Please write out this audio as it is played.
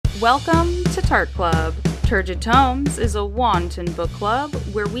Welcome to Tart Club. Turgid Tomes is a wanton book club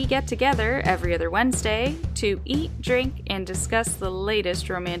where we get together every other Wednesday to eat, drink, and discuss the latest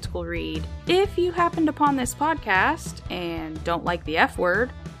romantical read. If you happened upon this podcast and don't like the F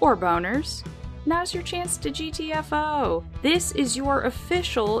word or boners, now's your chance to GTFO. This is your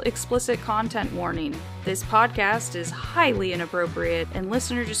official explicit content warning. This podcast is highly inappropriate and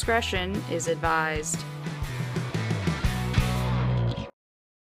listener discretion is advised.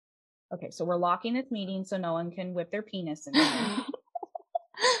 Okay, so we're locking this meeting so no one can whip their penis in here.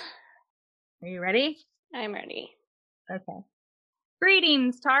 Are you ready? I'm ready. Okay.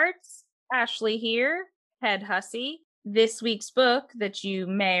 Greetings, Tarts. Ashley here, head hussy. This week's book that you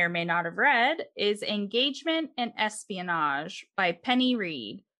may or may not have read is Engagement and Espionage by Penny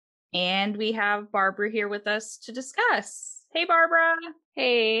Reed. And we have Barbara here with us to discuss. Hey, Barbara.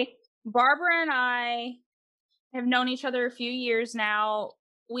 Hey. Barbara and I have known each other a few years now.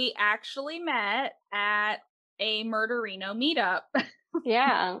 We actually met at a Murderino meetup.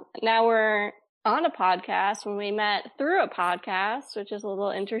 Yeah. Now we're on a podcast when we met through a podcast, which is a little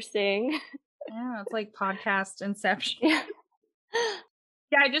interesting. Yeah, it's like podcast inception. Yeah.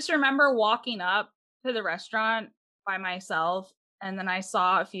 Yeah, I just remember walking up to the restaurant by myself, and then I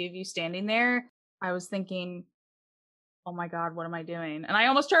saw a few of you standing there. I was thinking, oh my God, what am I doing? And I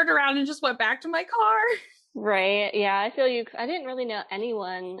almost turned around and just went back to my car. Right. Yeah, I feel you. I didn't really know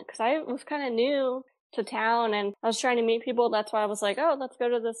anyone because I was kind of new to town and I was trying to meet people. That's why I was like, oh, let's go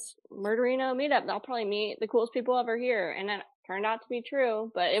to this Murderino meetup. I'll probably meet the coolest people ever here. And it turned out to be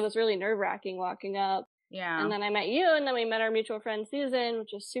true, but it was really nerve-wracking walking up. Yeah. And then I met you, and then we met our mutual friend Susan,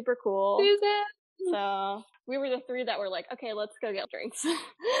 which is super cool. Susan! So we were the three that were like, okay, let's go get drinks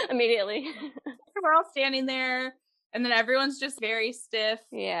immediately. We're all standing there, and then everyone's just very stiff.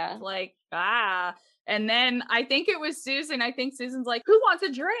 Yeah. Like, And then I think it was Susan. I think Susan's like, who wants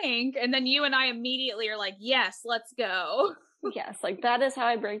a drink? And then you and I immediately are like, yes, let's go. Yes, like that is how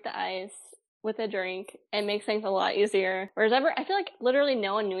I break the ice with a drink. It makes things a lot easier. Whereas I feel like literally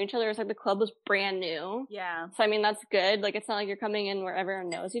no one knew each other. It's like the club was brand new. Yeah. So I mean, that's good. Like it's not like you're coming in where everyone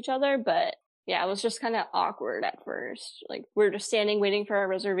knows each other, but yeah, it was just kind of awkward at first. Like we're just standing waiting for our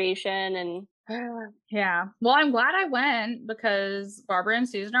reservation and yeah. Well, I'm glad I went because Barbara and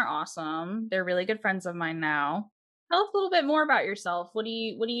Susan are awesome. They're really good friends of mine now. Tell us a little bit more about yourself. What do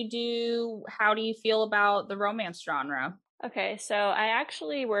you do? How do you feel about the romance genre? Okay, so I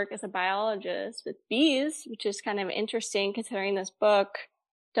actually work as a biologist with bees, which is kind of interesting considering this book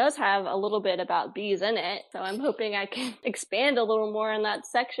does have a little bit about bees in it. So I'm hoping I can expand a little more in that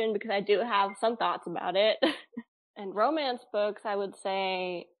section because I do have some thoughts about it. And romance books, I would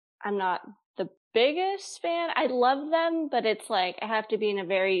say I'm not the biggest fan. I love them, but it's like I have to be in a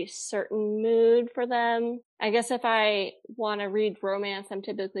very certain mood for them. I guess if I want to read romance, I'm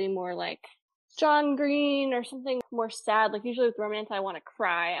typically more like John Green or something more sad. Like usually with romance, I want to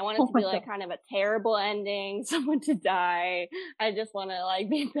cry. I want it to be like kind of a terrible ending, someone to die. I just want to like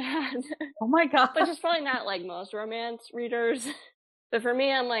be bad. Oh my God. Which is probably not like most romance readers. But for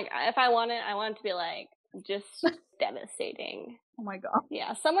me, I'm like, if I want it, I want it to be like just devastating. Oh my God.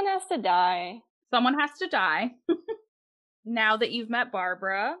 Yeah, someone has to die. Someone has to die. Now that you've met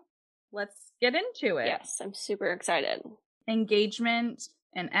Barbara, let's get into it. Yes, I'm super excited. Engagement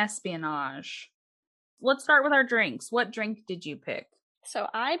and Espionage. Let's start with our drinks. What drink did you pick? So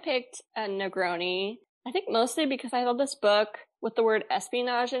I picked a Negroni. I think mostly because I love this book with the word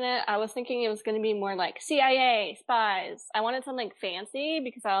espionage in it. I was thinking it was going to be more like CIA, spies. I wanted something fancy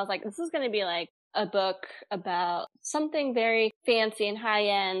because I was like, this is going to be like a book about something very fancy and high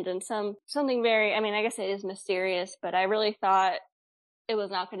end and something very, I mean, I guess it is mysterious, but I really thought it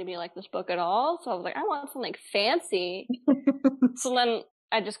was not going to be like this book at all. So I was like, I want something fancy. So then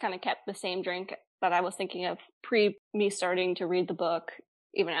I just kind of kept the same drink that I was thinking of pre me starting to read the book,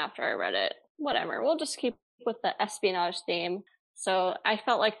 even after I read it. Whatever. We'll just keep with the espionage theme. So I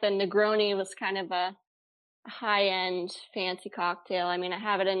felt like the Negroni was kind of a high end fancy cocktail. I mean, I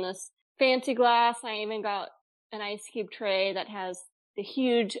have it in this fancy glass. I even got an ice cube tray that has the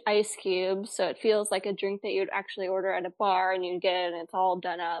huge ice cubes, so it feels like a drink that you'd actually order at a bar and you get it and it's all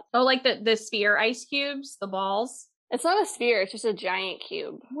done up. Oh, like the sphere ice cubes, the balls? It's not a sphere, it's just a giant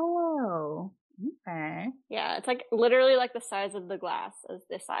cube. Oh, okay. Yeah, it's like literally like the size of the glass is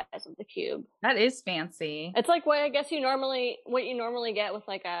the size of the cube. That is fancy. It's like what I guess what you normally get with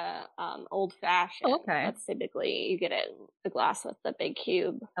like a old fashioned. Oh, okay. That's typically you get it in the glass with the big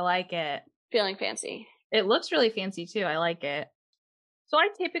cube. I like it. Feeling fancy. It looks really fancy too. I like it. So I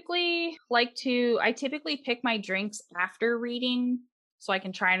typically pick my drinks after reading so I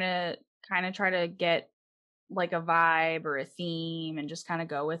can try to get like a vibe or a theme and just kind of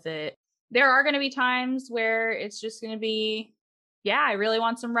go with it. There are going to be times where it's just going to be, yeah, I really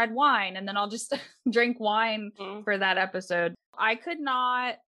want some red wine. And then I'll just drink wine for that episode. I could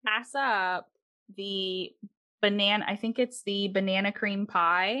not pass up the I think it's the banana cream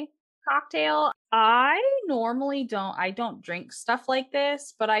pie cocktail. I don't drink stuff like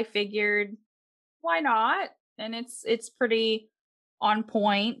this, but I figured why not? And it's pretty on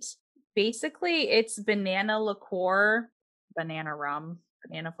point. Basically, it's banana liqueur, banana rum,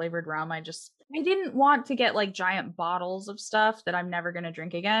 banana flavored rum. I didn't want to get like giant bottles of stuff that I'm never going to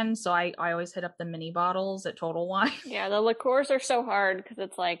drink again. So I always hit up the mini bottles at Total Wine. Yeah, the liqueurs are so hard because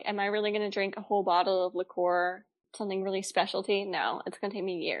it's like, am I really going to drink a whole bottle of liqueur? Something really specialty? No, it's going to take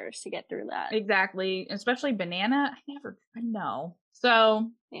me years to get through that. Exactly. Especially banana. I know. So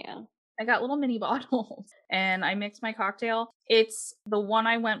yeah. I got little mini bottles and I mixed my cocktail. It's the one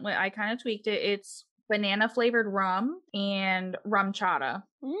I went with. I kind of tweaked it. It's banana flavored rum and rum chata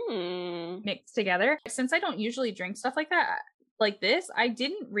mixed together. Since I don't usually drink stuff like that, like this, I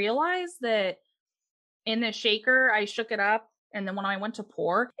didn't realize that in the shaker, I shook it up. And then when I went to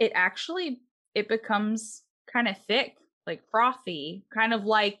pour, it becomes kind of thick, like frothy, kind of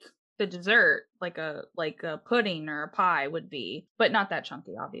like the dessert, like a pudding or a pie would be, but not that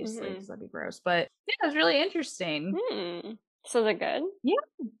chunky, obviously, because that'd be gross. But yeah, it's really interesting. So they're good? Yeah,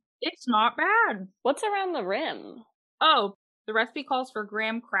 it's not bad. What's around the rim? Oh, the recipe calls for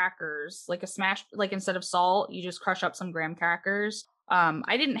graham crackers, like a smashed, like instead of salt, you just crush up some graham crackers.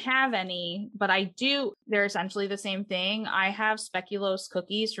 I didn't have any, but I do. They're essentially the same thing. I have speculoos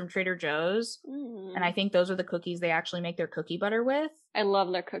cookies from Trader Joe's, and I think those are the cookies they actually make their cookie butter with. I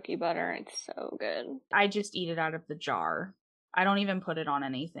love their cookie butter. It's so good. I just eat it out of the jar. I don't even put it on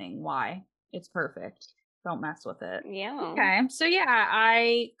anything. Why? It's perfect. Don't mess with it. Yeah. Okay. So yeah,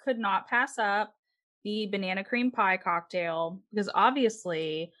 I could not pass up the banana cream pie cocktail because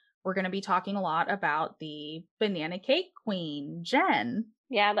obviously we're going to be talking a lot about the banana cake queen, Jen.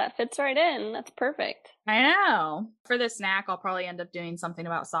 Yeah, that fits right in. That's perfect. I know. For the snack, I'll probably end up doing something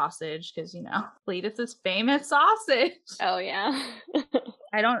about sausage because, Cletus's famous sausage. Oh, yeah.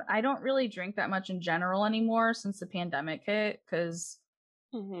 I don't really drink that much in general anymore since the pandemic hit because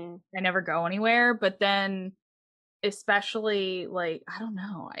I never go anywhere. But then especially I don't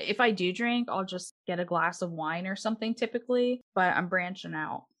know, if I do drink, I'll just get a glass of wine or something typically, but I'm branching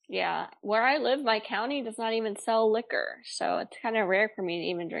out. Yeah. Where I live, my county does not even sell liquor. So it's kind of rare for me to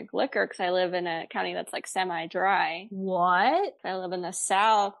even drink liquor because I live in a county that's like semi-dry. What? I live in the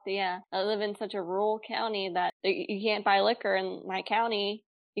South. Yeah. I live in such a rural county that you can't buy liquor in my county.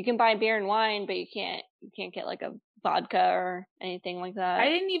 You can buy beer and wine, but you can't get like a vodka or anything like that. I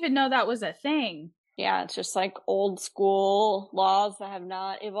didn't even know that was a thing. Yeah, it's just like old school laws that have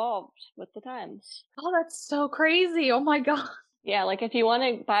not evolved with the times. Oh, that's so crazy. Oh my God. Yeah, like if you want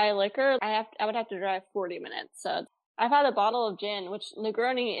to buy liquor, I would have to drive 40 minutes. So I've had a bottle of gin, which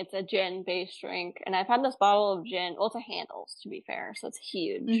Negroni, it's a gin-based drink. And I've had this bottle of gin. Well, it's a Handles, to be fair. So it's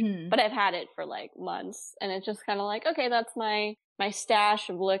huge. But I've had it for like months. And it's just kind of like, okay, that's my stash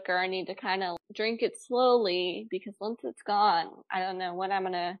of liquor. I need to kind of drink it slowly because once it's gone, I don't know when I'm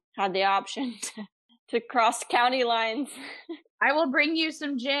going to have the option to cross county lines. I will bring you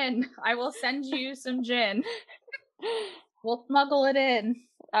some gin. I will send you some gin. We'll smuggle it in.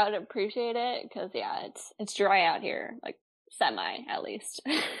 I would appreciate it because yeah, it's dry out here, like semi at least.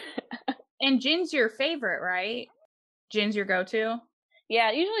 And gin's your favorite, right? Gin's your go-to? Yeah,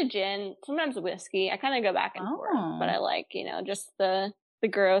 usually gin, sometimes whiskey. I kind of go back and forth, but I like, just the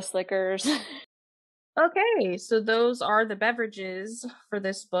gross liquors. Okay, so those are the beverages for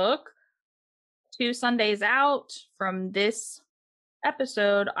this book. 2 Sundays out from this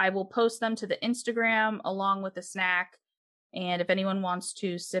episode, I will post them to the Instagram along with the snack. And if anyone wants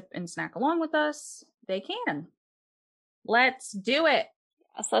to sip and snack along with us, they can. Let's do it.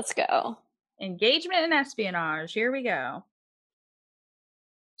 Yes, let's go. Engagement and espionage. Here we go.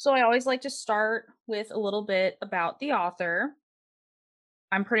 So I always like to start with a little bit about the author.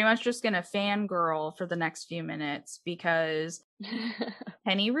 I'm pretty much just going to fangirl for the next few minutes because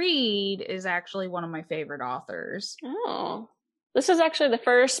Penny Reed is actually one of my favorite authors. Oh. This is actually the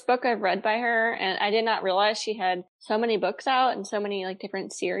first book I've read by her, and I did not realize she had so many books out and so many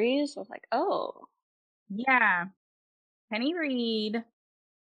different series. I was like, oh. Yeah. Penny Reed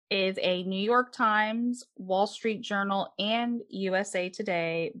is a New York Times, Wall Street Journal, and USA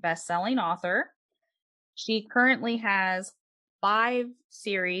Today best-selling author. She currently has 5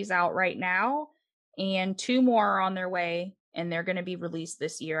 series out right now, and 2 more are on their way, and they're going to be released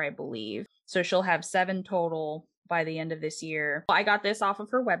this year, I believe. So she'll have 7 total by the end of this year. I got this off of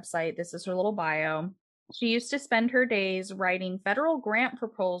her website. This is her little bio. She used to spend her days writing federal grant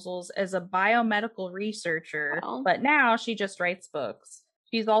proposals as a biomedical researcher, Wow. but now she just writes books.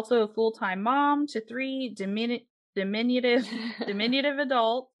 She's also a full-time mom to 3 diminutive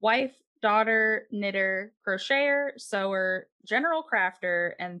adult, wife, daughter, knitter, crocheter, sewer, general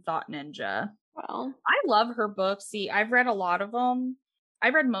crafter, and thought ninja. Wow. I love her books. See, I've read a lot of them.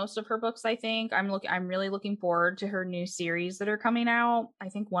 I've read most of her books, I think. I'm really looking forward to her new series that are coming out. I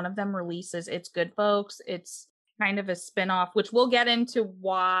think one of them releases It's Good Folks. It's kind of a spin-off, which we'll get into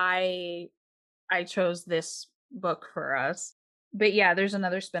why I chose this book for us. But yeah, there's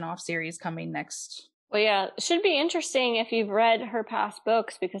another spin-off series coming next. Well, yeah, it should be interesting if you've read her past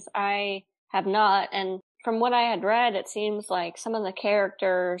books, because I have not. And from what I had read, it seems like some of the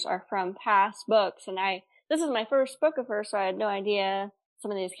characters are from past books. And this is my first book of hers, so I had no idea some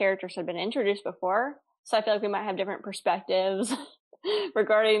of these characters had been introduced before. So I feel like we might have different perspectives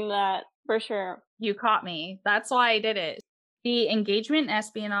regarding that for sure. You caught me. That's why I did it. The Engagement and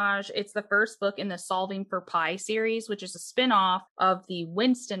Espionage, it's the first book in the Solving for Pi series, which is a spin-off of the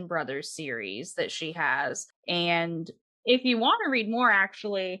Winston Brothers series that she has. And if you want to read more,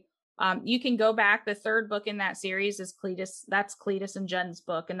 actually, you can go back. The third book in that series is Cletus. That's Cletus and Jen's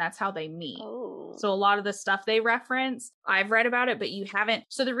book, and that's how they meet. Oh. So a lot of the stuff they reference, I've read about it, but you haven't.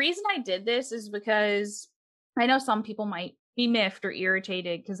 So the reason I did this is because I know some people might be miffed or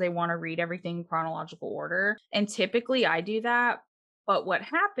irritated because they want to read everything in chronological order. And typically I do that. But what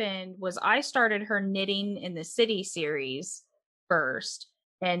happened was I started her Knitting in the City series first.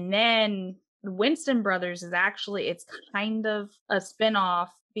 And then the Winston Brothers is actually, it's kind of a spinoff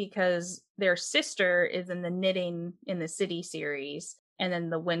because their sister is in the Knitting in the City series. And then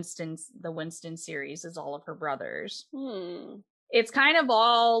the Winston series is all of her brothers. It's kind of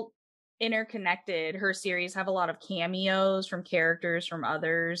all interconnected. Her series have a lot of cameos from characters from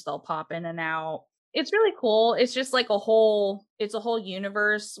others. They'll pop in and out. It's really cool. It's just like it's a whole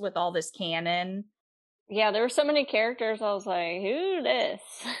universe with all this canon. Yeah, there were so many characters. I was like, who this?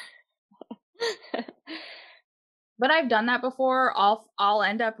 But I've done that before. I'll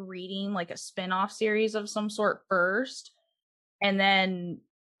end up reading like a spin-off series of some sort first, and then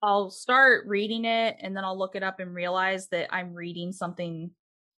I'll start reading it, and then I'll look it up and realize that I'm reading something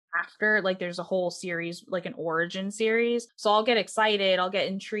after. Like there's a whole series, like an origin series. So I'll get excited, I'll get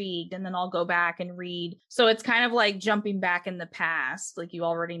intrigued, and then I'll go back and read. So it's kind of like jumping back in the past. Like you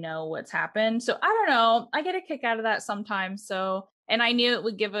already know what's happened. So I don't know. I get a kick out of that sometimes. So, and I knew it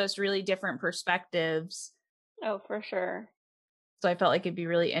would give us really different perspectives. Oh, for sure. So I felt like it'd be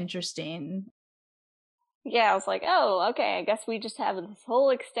really interesting. Yeah, I was like, oh, okay, I guess we just have this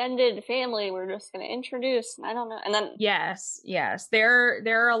whole extended family we're just going to introduce. I don't know. And then Yes. There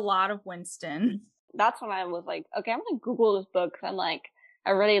are a lot of Winston. That's when I was like, okay, I'm going to Google this book. I'm like,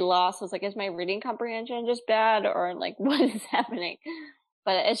 already lost. I was like, is my reading comprehension just bad, or like, what is happening?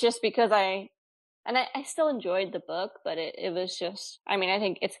 But it's just because I still enjoyed the book, but it was just, I mean, I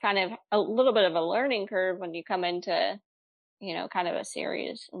think it's kind of a little bit of a learning curve when you come into, you know, kind of a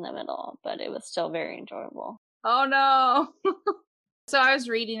series in the middle, but it was still very enjoyable. Oh no. So I was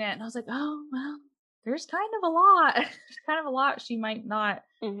reading it and I was like, oh, well, there's kind of a lot. There's kind of a lot she might not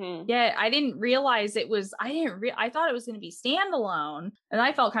get. I didn't realize it was, I thought it was going to be standalone, and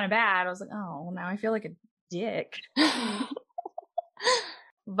I felt kind of bad. I was like, oh, now I feel like a dick.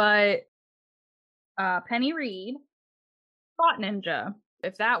 But Penny Reed, Thought Ninja.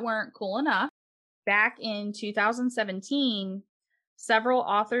 If that weren't cool enough, back in 2017, several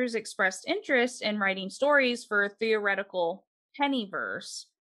authors expressed interest in writing stories for a theoretical Pennyverse,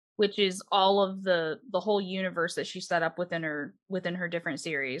 which is all of the whole universe that she set up within her different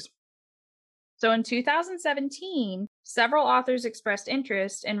series. So in 2017, several authors expressed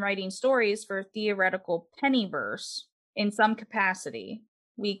interest in writing stories for a theoretical Pennyverse in some capacity.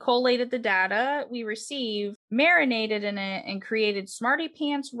 We collated the data we received, marinated in it, and created Smarty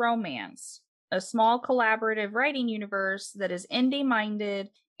Pants Romance, a small collaborative writing universe that is indie-minded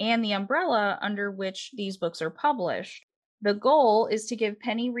and the umbrella under which these books are published. The goal is to give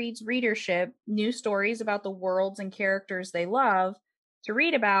Penny Reed's readership new stories about the worlds and characters they love to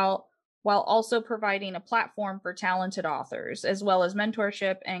read about, while also providing a platform for talented authors, as well as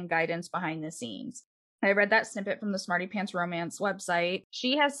mentorship and guidance behind the scenes. I read that snippet from the Smarty Pants Romance website.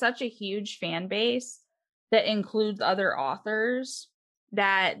 She has such a huge fan base that includes other authors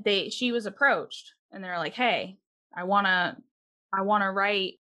that she was approached and they're like, hey, I want to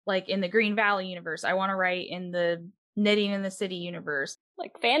write like in the Green Valley universe. I want to write in the Knitting in the City universe.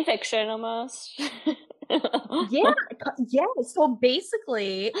 Like fan fiction almost. Yeah. So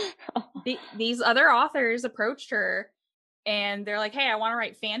basically these other authors approached her and they're like, hey, I want to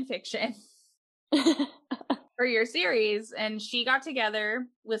write fan fiction. for your series. And she got together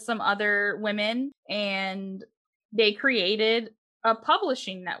with some other women and they created a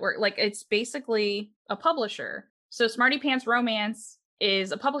publishing network. Like, it's basically a publisher. So Smarty Pants Romance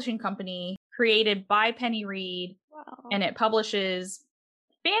is a publishing company created by Penny Reed. Wow. And it publishes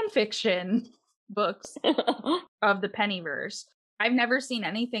fan fiction books of the Pennyverse. I've never seen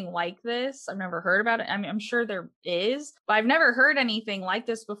anything like this. I've never heard about it. I mean, I'm sure there is, but I've never heard anything like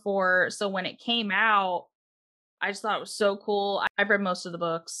this before. So when it came out, I just thought it was so cool. I've read most of the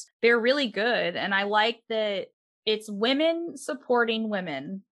books. They're really good. And I like that it's women supporting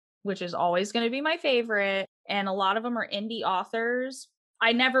women, which is always going to be my favorite. And a lot of them are indie authors.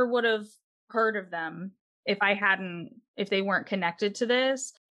 I never would have heard of them if they weren't connected to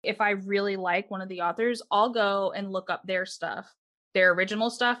this. If I really like one of the authors, I'll go and look up their stuff, their original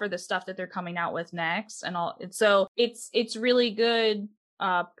stuff or the stuff that they're coming out with next. And so it's really good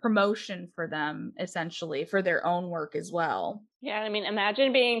promotion for them, essentially, for their own work as well. Yeah, I mean,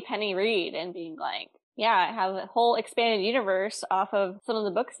 imagine being Penny Reed and being like, yeah, I have a whole expanded universe off of some of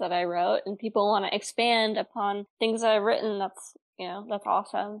the books that I wrote, and people want to expand upon things I've written. That's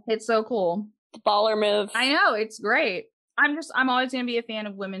awesome. It's so cool. It's a baller move. I know, it's great. I'm always going to be a fan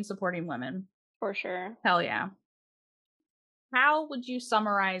of women supporting women. For sure. Hell yeah. How would you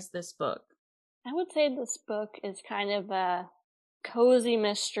summarize this book? I would say this book is kind of a cozy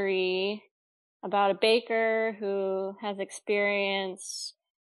mystery about a baker who has experienced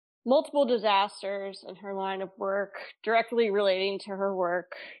multiple disasters in her line of work, directly relating to her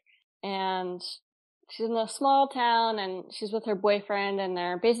work. And she's in a small town and she's with her boyfriend, and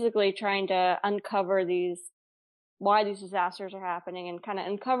they're basically trying to uncover why these disasters are happening and kind of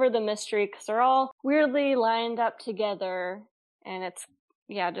uncover the mystery, because they're all weirdly lined up together. And it's,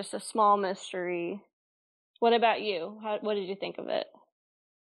 just a small mystery. What about you? What did you think of it?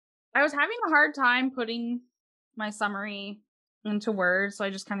 I was having a hard time putting my summary into words, so I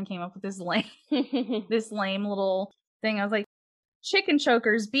just kind of came up with this lame little thing. I was like, chicken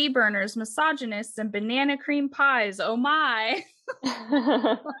chokers, bee burners, misogynists, and banana cream pies. Oh my.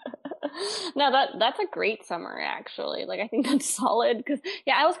 No, that's a great summary, actually. Like, I think that's solid, because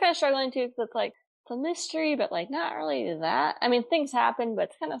I was kind of struggling too, because it's like, it's a mystery, but like not really that. I mean, things happen, but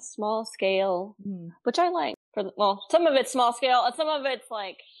it's kind of small scale, which I like. Some of it's small scale, and some of it's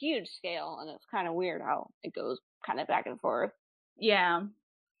like huge scale, and it's kind of weird how it goes kind of back and forth. Yeah.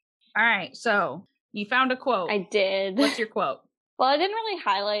 All right, so you found a quote. I did. What's your quote? Well, I didn't really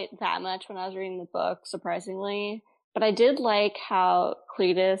highlight that much when I was reading the book, surprisingly. But I did like how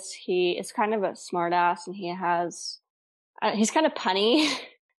Cletus, he is kind of a smartass, and he's kind of punny.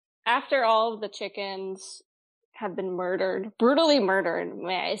 After all of the chickens have been brutally murdered,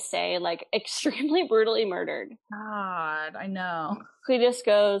 may I say, like extremely brutally murdered. God, I know. Cletus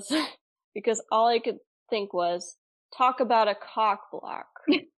goes, because all I could think was, talk about a cock block.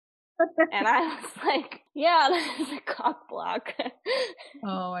 And I was like, yeah, that is a cock block.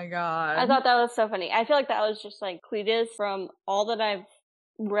 Oh my God. I thought that was so funny. I feel like that was just like Cletus from all that I've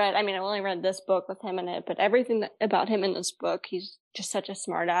read. I mean, I've only read this book with him in it, but everything about him in this book, he's just such a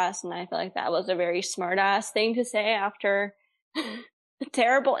smartass. And I feel like that was a very smartass thing to say after a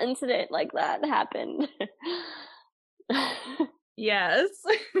terrible incident like that happened. Yes.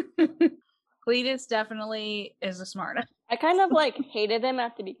 Cletus definitely is a smartass. I kind of like hated him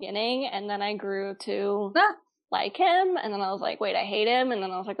at the beginning, and then I grew to like him, and then I was like, wait, I hate him, and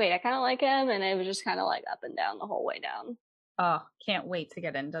then I was like, wait, I kind of like him, and it was just kind of like up and down the whole way down. Oh, can't wait to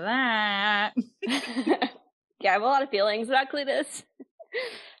get into that. Yeah, I have a lot of feelings about Cletus.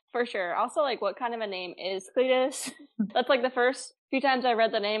 For sure. Also, like, what kind of a name is Cletus? That's like the first few times I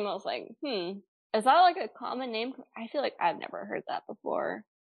read the name, I was like, is that like a common name? I feel like I've never heard that before.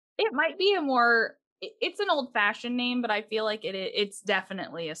 It might be it's an old-fashioned name, but I feel like it's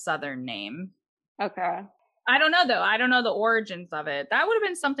definitely a Southern name. Okay. I don't know, though. I don't know the origins of it. That would have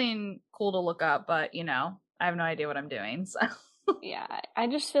been something cool to look up, but, I have no idea what I'm doing, so. Yeah, I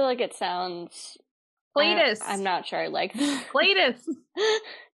just feel like it sounds... Cletus. I'm not sure I like this. Cletus.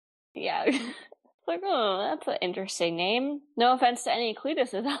 Yeah. It's like, oh, that's an interesting name. No offense to any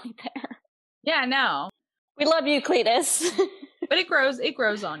Cletuses out there. Yeah, no. We love you, Cletus. But it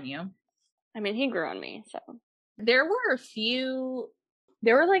grows on you. I mean, he grew on me, so. There were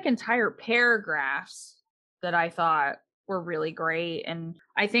like entire paragraphs that I thought were really great. And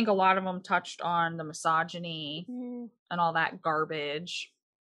I think a lot of them touched on the misogyny and all that garbage.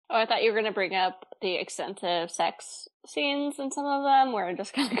 Oh, I thought you were going to bring up the extensive sex scenes in some of them where it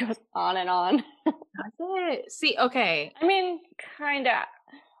just kind of goes on and on. That's it. See, okay. I mean, kind of.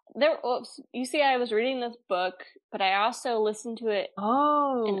 You see, I was reading this book but I also listened to it an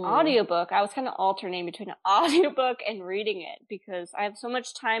Oh. audiobook. I was kind of alternating between an audiobook and reading it because I have so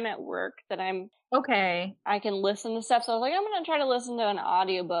much time at work that Okay. I can listen to stuff. So I was like, I'm going to try to listen to an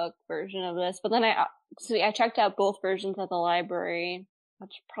audiobook version of this. But then I checked out both versions at the library,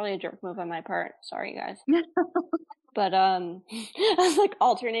 which is probably a jerk move on my part. Sorry, guys. But I was like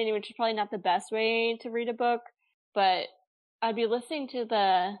alternating, which is probably not the best way to read a book. But I'd be listening to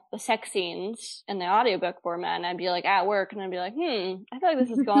the sex scenes in the audiobook format, and I'd be like at work, and I'd be like, I feel like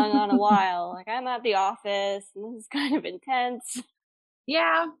this is going on a while. Like I'm at the office, and this is kind of intense.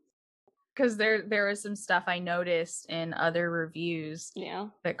 Yeah. Because there was some stuff I noticed in other reviews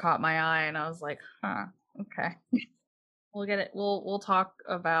that caught my eye, and I was like, huh, okay. We'll get it. We'll talk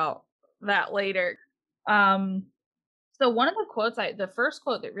about that later. So one of the quotes the first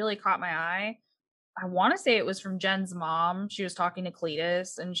quote that really caught my eye, I want to say it was from Jen's mom. She was talking to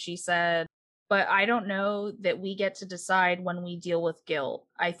Cletus, and she said, "But I don't know that we get to decide when we deal with guilt.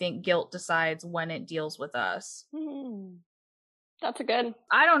 I think guilt decides when it deals with us." That's a good.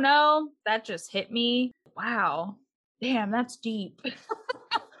 I don't know. That just hit me. Wow. Damn, that's deep.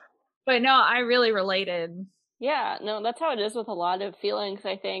 But no, I really related. Yeah, no, that's how it is with a lot of feelings,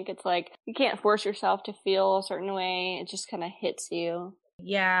 I think. It's like you can't force yourself to feel a certain way. It just kind of hits you.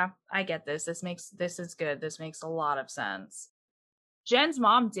 Yeah, I get this. This is good. This makes a lot of sense. Jen's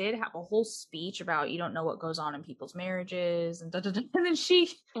mom did have a whole speech about you don't know what goes on in people's marriages and and then she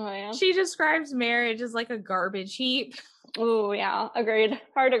describes marriage as like a garbage heap. Oh yeah, agreed.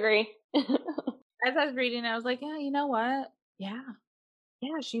 Hard agree. As I was reading, I was like, yeah, you know what? Yeah,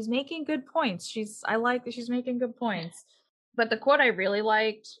 she's making good points. I like that she's making good points. But the quote I really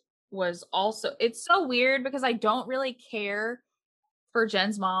liked was also, it's so weird because I don't really care for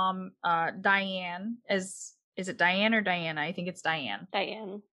Jen's mom, Diane, is it Diane or Diana? I think it's Diane.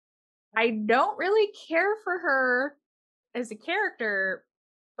 Diane. I don't really care for her as a character,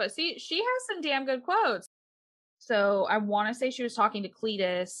 but see, she has some damn good quotes. So I want to say she was talking to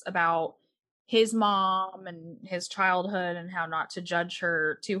Cletus about his mom and his childhood and how not to judge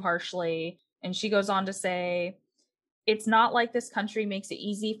her too harshly. And she goes on to say, "It's not like this country makes it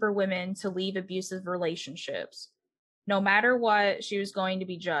easy for women to leave abusive relationships. No matter what, she was going to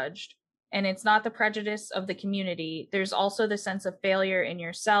be judged. And it's not the prejudice of the community. There's also the sense of failure in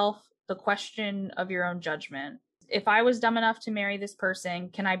yourself, the question of your own judgment. If I was dumb enough to marry this person,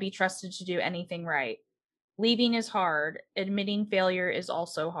 can I be trusted to do anything right? Leaving is hard. Admitting failure is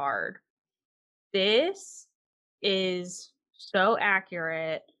also hard." This is so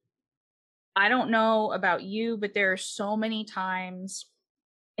accurate. I don't know about you, but there are so many times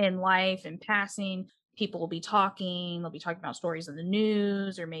in life and passing, people will be talking, they'll be talking about stories in the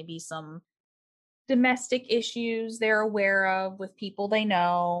news or maybe some domestic issues they're aware of with people they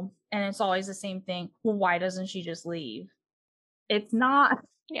know. And it's always the same thing. Well, why doesn't she just leave? It's not.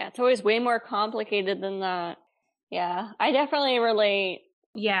 Yeah, it's always way more complicated than that. Yeah, I definitely relate.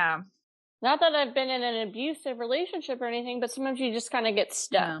 Yeah. Not that I've been in an abusive relationship or anything, but sometimes you just kind of get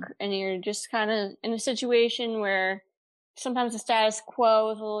stuck and you're just kind of in a situation where sometimes the status quo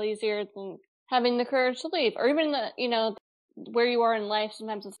is a little easier than having the courage to leave. Or even where you are in life,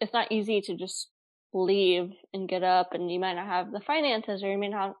 sometimes it's not easy to just leave and get up, and you might not have the finances, or you may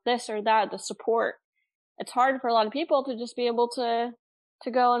not have this or that, the support. It's hard for a lot of people to just be able to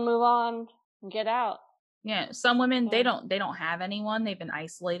go and move on and get out. Yeah, some women they don't have anyone. They've been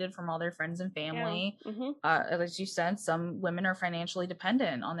isolated from all their friends and family. As you said, some women are financially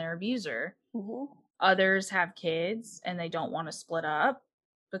dependent on their abuser. Others have kids and they don't want to split up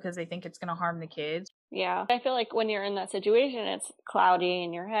because they think it's going to harm the kids. Yeah, I feel like when you're in that situation, it's cloudy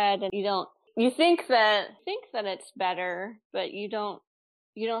in your head, and you think that it's better, but you don't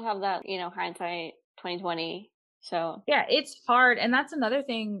have that hindsight 2020. So yeah, it's hard, and that's another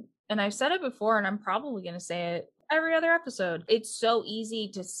thing. And I've said it before, and I'm probably going to say it every other episode. It's so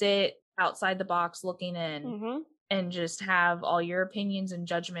easy to sit outside the box looking in and just have all your opinions and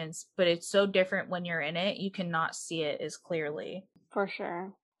judgments, but it's so different when you're in it. You cannot see it as clearly. For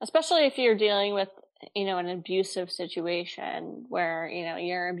sure. Especially if you're dealing with, an abusive situation where,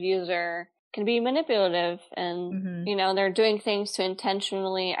 your abuser can be manipulative and, they're doing things to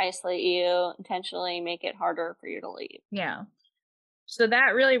intentionally isolate you, intentionally make it harder for you to leave. Yeah. So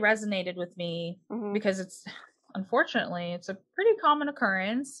that really resonated with me because unfortunately, it's a pretty common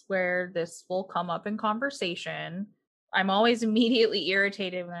occurrence where this will come up in conversation. I'm always immediately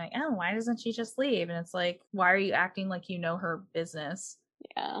irritated when oh, why doesn't she just leave? And it's like, why are you acting like you know her business?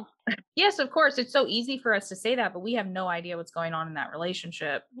 Yeah. Yes, of course, it's so easy for us to say that, but we have no idea what's going on in that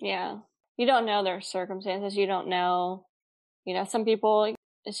relationship. Yeah. You don't know their circumstances. You don't know, some people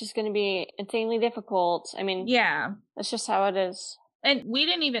it's just going to be insanely difficult. I mean, yeah. that's just how it is. And we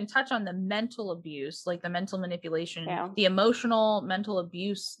didn't even touch on the mental abuse, like the mental manipulation. Yeah. The emotional mental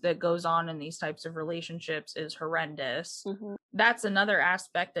abuse that goes on in these types of relationships is horrendous. Mm-hmm. That's another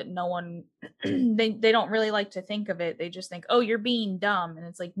aspect that no one, they don't really like to think of it. They just think, oh, you're being dumb. And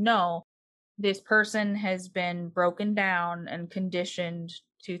it's like, no, this person has been broken down and conditioned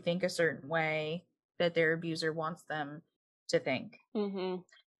to think a certain way that their abuser wants them to think. Mm-hmm.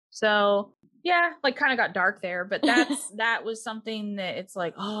 So yeah, like kind of got dark there, but that was something that it's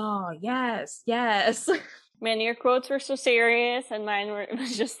like, oh yes. Man, your quotes were so serious, and mine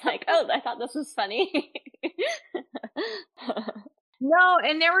was just like, oh, I thought this was funny. No,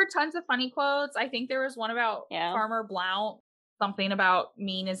 and there were tons of funny quotes. I think there was one about Farmer Blount, something about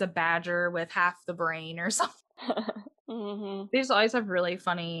mean as a badger with half the brain or something. Mm-hmm. These always have really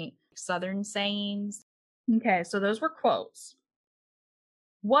funny Southern sayings. Okay, so those were quotes.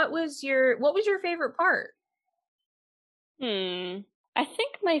 What was your favorite part? I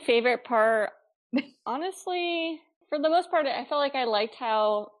think my favorite part, honestly, for the most part, I felt like I liked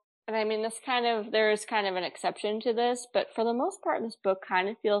how, and I mean, there is kind of an exception to this, but for the most part, this book kind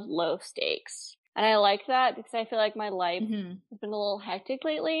of feels low stakes. And I like that because I feel like my life has been a little hectic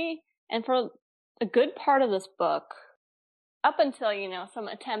lately. And for a good part of this book, up until, some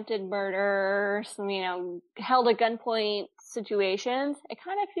attempted murder, some, held at gunpoint situations, it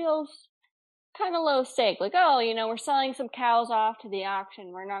kind of feels kind of low stake. Like, oh, we're selling some cows off to the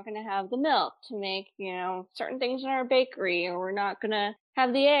auction. We're not going to have the milk to make, certain things in our bakery, or we're not going to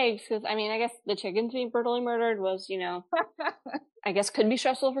have the eggs. Because, I mean, I guess the chickens being brutally murdered was, I guess could be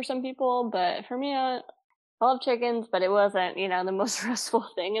stressful for some people. But for me, I love chickens, but it wasn't, the most stressful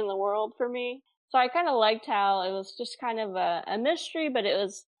thing in the world for me. So I kind of liked how it was just kind of a mystery, but it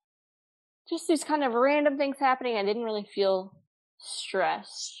was just these kind of random things happening. I didn't really feel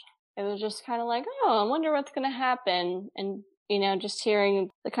stressed. It was just kind of like, oh, I wonder what's going to happen. And, just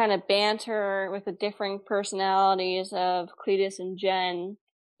hearing the kind of banter with the differing personalities of Cletus and Jen,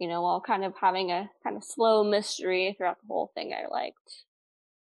 all kind of having a kind of slow mystery throughout the whole thing, I liked.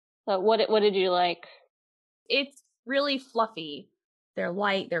 So what did you like? It's really fluffy. They're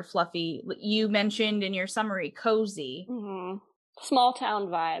light, they're fluffy. You mentioned in your summary, cozy. Mm-hmm. Small town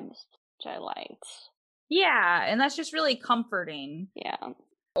vibes, which I liked. Yeah, and that's just really comforting. Yeah.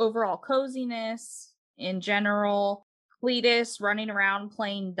 Overall coziness in general. Cletus running around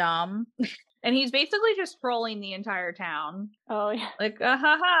playing dumb. And he's basically just trolling the entire town. Oh, yeah. Like,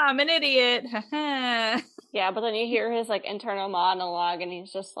 ha, I'm an idiot. Yeah, but then you hear his, internal monologue, and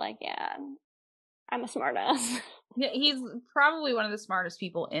he's just like, yeah, I'm a smartass. Yeah, he's probably one of the smartest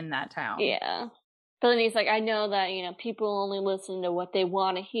people in that town. Yeah. But then he's like, I know that, people only listen to what they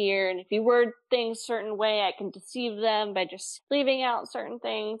want to hear, and if you word things a certain way, I can deceive them by just leaving out certain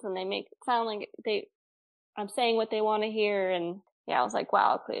things, and they make it sound like I'm saying what they want to hear. And yeah, I was like,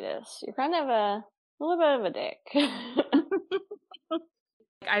 wow, Cletus, you're kind of a little bit of a dick.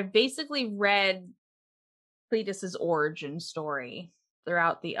 I've basically read Cletus's origin story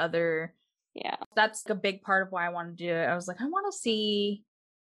throughout the other. Yeah. That's a big part of why I wanted to do it. I was like, I want to see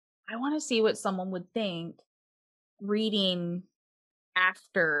what someone would think reading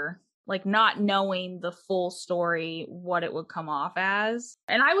after, like not knowing the full story, what it would come off as.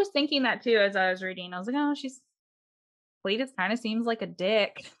 And I was thinking that too as I was reading. I was like, oh, Cletus kind of seems like a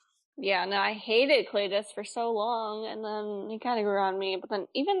dick. Yeah, no, I hated Cletus for so long, and then he kind of grew on me. But then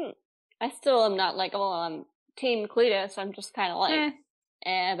I still am not like, oh, I'm Team Cletus. I'm just kind of like,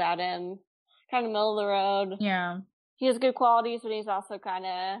 about him. Kind of middle of the road. Yeah. He has good qualities, but he's also kind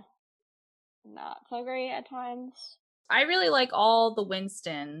of not so great at times. I really like all the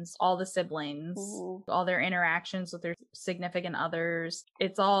Winstons, all the siblings, all their interactions with their significant others.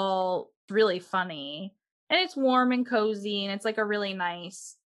 It's all really funny. And it's warm and cozy, and it's like a really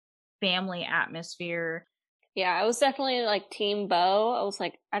nice family atmosphere. Yeah, I was definitely like Team Bo. I was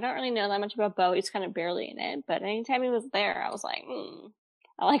like, I don't really know that much about Bo. He's kind of barely in it. But anytime he was there, I was like,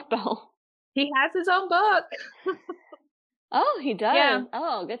 I like Bo. He has his own book. Oh, he does? Yeah.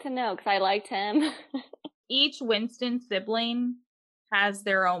 Oh, good to know, because I liked him. Each Winston sibling has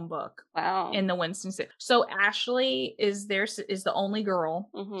their own book. Wow. In the Winston. So Ashley is the only girl.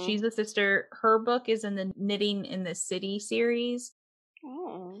 Mm-hmm. She's the sister. Her book is in the Knitting in the City series.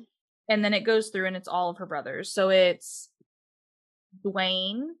 Oh. And then it goes through and it's all of her brothers. So it's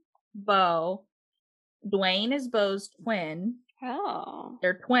Dwayne, Bo. Dwayne is Bo's twin. Oh.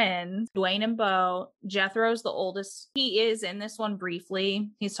 They're twins. Dwayne and Bo. Jethro's the oldest. He is in this one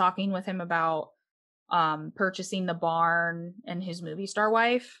briefly. He's talking with him about purchasing the barn and his movie star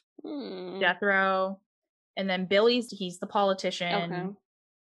wife. Jethro. And then he's the politician. Okay.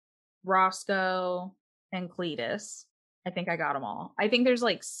 Roscoe, and Cletus. I think I got them all. I think there's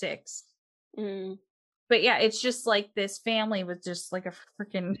like 6. Mm. But yeah, it's just like this family with just like a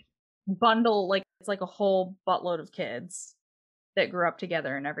freaking bundle, like it's like a whole buttload of kids that grew up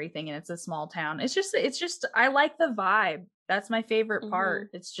together and everything, and it's a small town. It's just I like the vibe. That's my favorite part.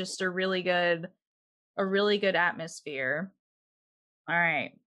 It's just a really good atmosphere. All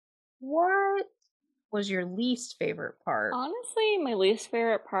right. What was your least favorite part? Honestly, my least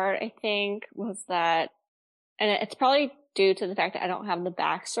favorite part, I think, was that, and it's probably due to the fact that I don't have the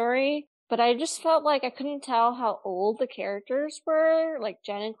backstory, but I just felt like I couldn't tell how old the characters were. Like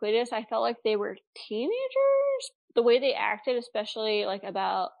Jen and Cletus, I felt like they were teenagers. The way they acted, especially like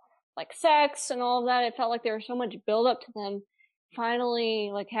about like sex and all of that, it felt like there was so much build up to them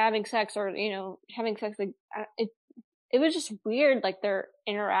finally like having sex, or having sex. Like it was just weird, like their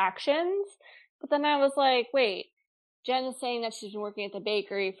interactions. But then I was like, wait, Jen is saying that she's been working at the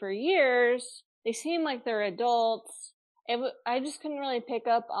bakery for years. They seem like they're adults. I just couldn't really pick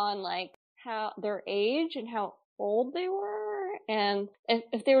up on like how their age and how old they were, and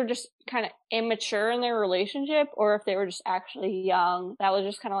if they were just kind of immature in their relationship, or if they were just actually young. That was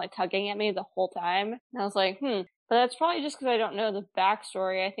just kind of like tugging at me the whole time. And I was like, but that's probably just because I don't know the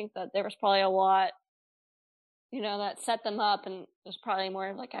backstory. I think that there was probably a lot, that set them up, and it was probably more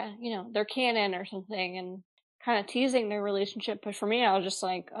of like a, their canon or something, and kind of teasing their relationship. But for me, I was just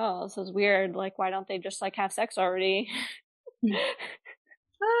like, oh, this is weird. Like, why don't they just like have sex already?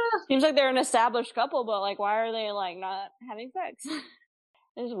 Seems like they're an established couple, but like, why are they like not having sex?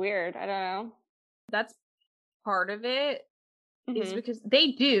 It's weird. I don't know. That's part of it. Is because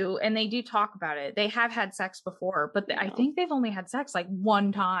they do talk about it. They have had sex before, but I think they've only had sex like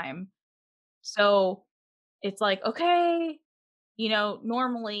one time. So it's like, okay,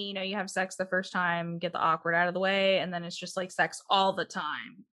 normally, you have sex the first time, get the awkward out of the way, and then it's just like sex all the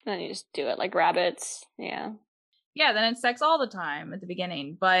time. And you just do it like rabbits. Yeah. Yeah, then it's sex all the time at the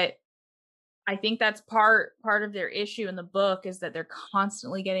beginning. But I think that's part of their issue in the book, is that they're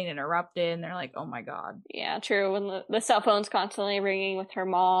constantly getting interrupted, and they're like, oh my God. Yeah, true. When the cell phone's constantly ringing with her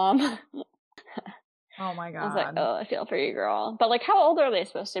mom. Oh my God. I was like, oh, I feel for you, girl. But like, how old are they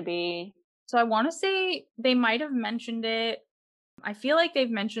supposed to be? So I want to say they might have mentioned it. I feel like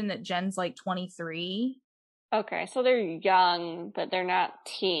they've mentioned that Jen's like 23. Okay, so they're young, but they're not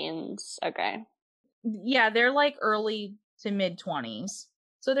teens. Okay. Yeah, they're like early to mid 20s.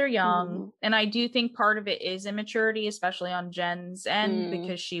 So they're young. And I do think part of it is immaturity, especially on Jen's end,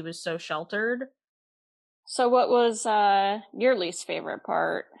 because she was so sheltered. So what was your least favorite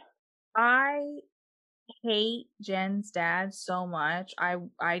part? I hate Jen's dad so much.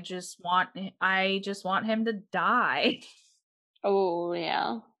 I just want him to die. Oh,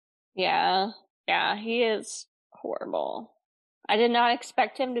 yeah. Yeah. Yeah, he is horrible. I did not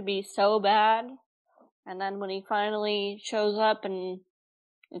expect him to be so bad. And then when he finally shows up, and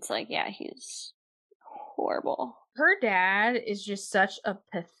it's like, yeah, he's horrible. Her dad is just such a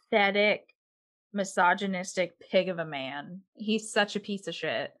pathetic, misogynistic pig of a man. He's such a piece of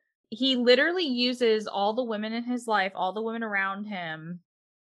shit. He literally uses all the women in his life, all the women around him,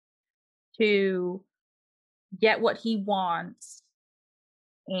 to get what he wants.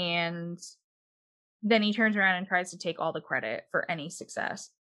 And then he turns around and tries to take all the credit for any success,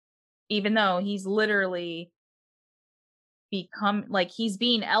 even though he's literally he's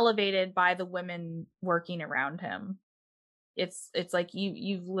being elevated by the women working around him. It's like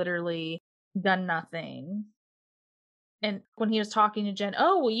you've literally done nothing. And when he was talking to Jen,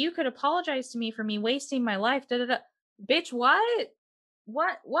 oh, well, you could apologize to me for me wasting my life. Da, da, da. Bitch, what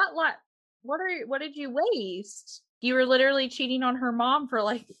did you waste? You were literally cheating on her mom for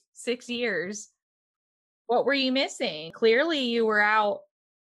like 6 years. What were you missing? Clearly you were out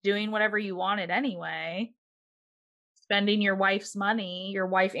doing whatever you wanted anyway. Spending your wife's money, your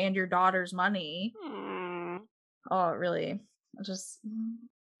wife and your daughter's money. Oh, really?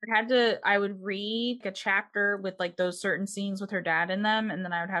 I would read a chapter with like those certain scenes with her dad in them, and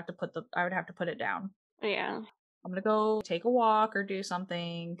then I would have to put it down. Yeah. I'm gonna go take a walk or do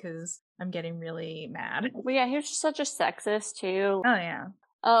something because I'm getting really mad. Well, yeah, he was just such a sexist too. Oh yeah.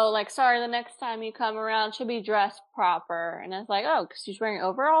 Oh, like, sorry, the next time you come around, she'll be dressed proper. And it's like, oh, because she's wearing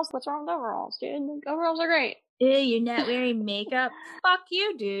overalls? What's wrong with overalls, dude? Like, overalls are great. Ew, you're not wearing makeup? Fuck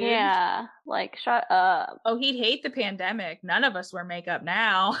you, dude. Yeah, like, shut up. Oh, he'd hate the pandemic. None of us wear makeup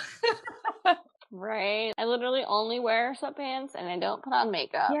now. Right. I literally only wear sweatpants and I don't put on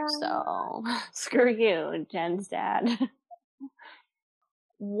makeup. Yeah. So, screw you, Jen's dad.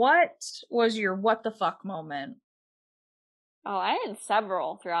 What was your what the fuck moment? Oh, I had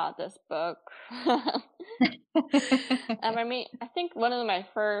several throughout this book. I mean, I think one of my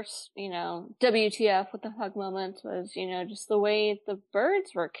first, WTF, what the fuck moments was, just the way the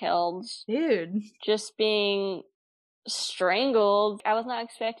birds were killed. Dude. Just being strangled. I was not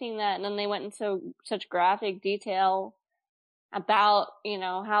expecting that. And then they went into such graphic detail about,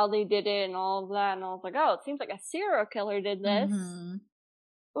 how they did it and all of that. And I was like, oh, it seems like a serial killer did this. Mm-hmm.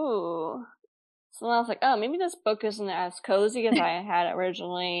 Ooh. So then I was like, oh, maybe this book isn't as cozy as I had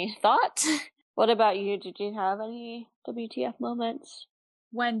originally thought. What about you? Did you have any WTF moments?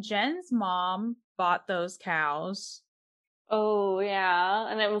 When Jen's mom bought those cows. Oh, yeah.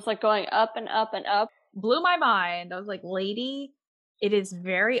 And it was like going up and up and up. Blew my mind. I was like, lady, it is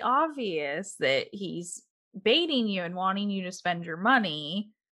very obvious that he's baiting you and wanting you to spend your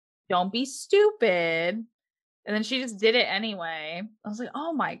money. Don't be stupid. And then she just did it anyway. I was like,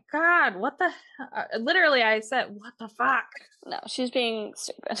 oh my God, what the? Literally, I said, what the fuck? No, she's being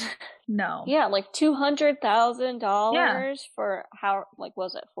stupid. No. Yeah, like $200,000 for how, like,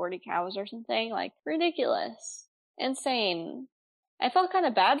 was it 40 cows or something? Like, ridiculous. Insane. I felt kind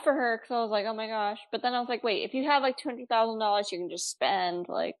of bad for her because I was like, oh my gosh. But then I was like, wait, if you have like $200,000 you can just spend,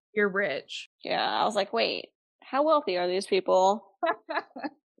 like. You're rich. Yeah, I was like, wait, how wealthy are these people?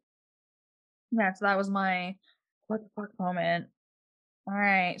 Yeah, so that was my what the fuck moment. All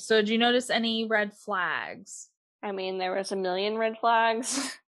right. So did you notice any red flags? I mean, there was a million red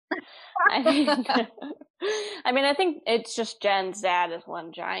flags. I mean, I think it's just Jen's dad is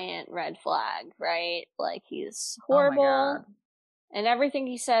one giant red flag, right? Like, he's horrible. Oh my God. And everything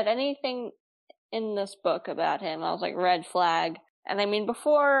he said, anything in this book about him, I was like, red flag. And I mean,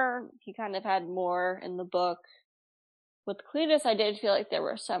 before he kind of had more in the book. With Cletus, I did feel like there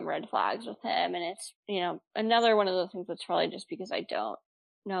were some red flags with him, and it's, another one of those things that's probably just because I don't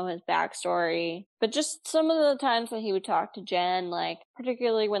know his backstory. But just some of the times that he would talk to Jen, like,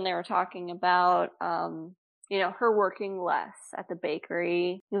 particularly when they were talking about, her working less at the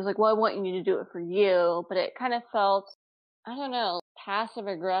bakery. He was like, well, I want you to do it for you, but it kind of felt, I don't know, passive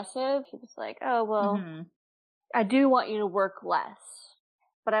aggressive. He was like, oh, well, I do want you to work less,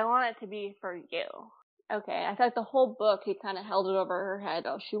 but I want it to be for you. Okay, I feel like the whole book, he kind of held it over her head.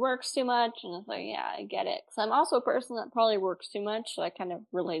 Oh, she works too much. And it's like, yeah, I get it. Because I'm also a person that probably works too much. So I kind of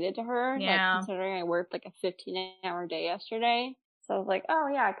related to her. Yeah. Like, considering I worked like a 15-hour day yesterday. So I was like, oh,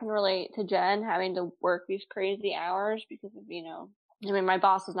 yeah, I can relate to Jen having to work these crazy hours because of, my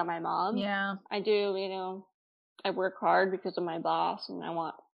boss is not my mom. Yeah. I do, I work hard because of my boss. And I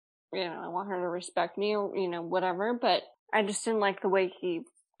want her to respect me or, whatever. But I just didn't like the way he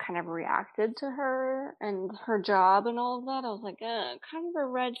kind of reacted to her and her job and all of that. I was like, kind of a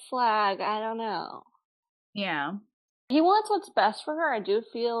red flag. I don't know. Yeah. He wants what's best for her. I do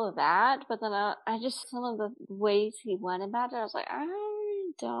feel that, but then I just, some of the ways he went about it, I was like, I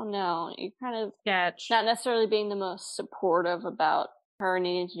don't know. You kind of sketch. Not necessarily being the most supportive about her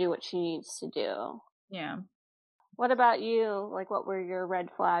needing to do what she needs to do. Yeah. What about you? Like, what were your red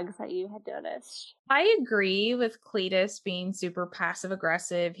flags that you had noticed? I agree with Cletus being super passive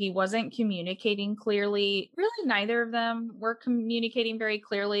aggressive. He wasn't communicating clearly. Really, neither of them were communicating very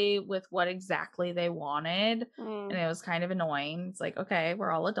clearly with what exactly they wanted. And it was kind of annoying. It's like, okay, we're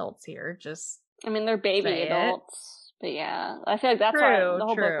all adults here. They're baby adults. But yeah, I feel like that's why the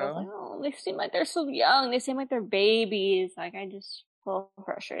whole book was like, oh, they seem like they're so young. They seem like they're babies. Like, I just feel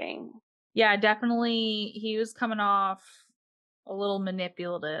frustrating. Yeah, definitely. He was coming off a little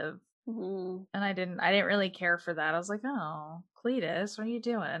manipulative. And I didn't really care for that. I was like, oh, Cletus, what are you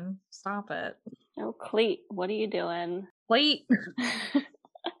doing? Stop it. Oh, Cleet, what are you doing? Cleet.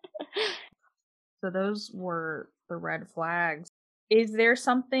 So those were the red flags. Is there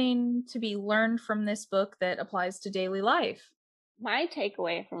something to be learned from this book that applies to daily life? My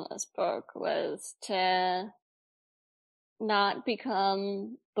takeaway from this book was to not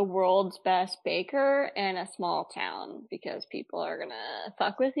become the world's best baker in a small town, because people are gonna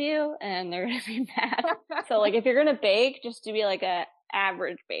fuck with you and they're gonna be mad. So, like, if you're gonna bake, just to be like a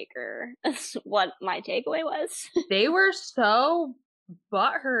average baker. That's what my takeaway was. They were so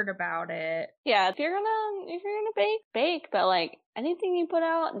butthurt about it. Yeah, if you're gonna bake, but like anything you put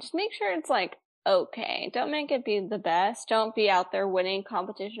out, just make sure it's like okay. Don't make it be the best. Don't be out there winning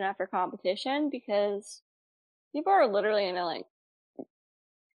competition after competition, because people are literally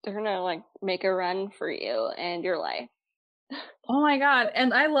they're gonna make a run for you and your life. Oh my God.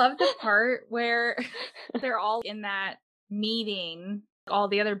 And I love the part where they're all in that meeting, all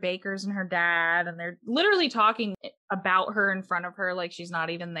the other bakers and her dad, and they're literally talking about her in front of her like she's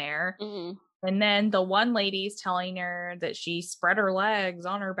not even there. And then the one lady's telling her that she spread her legs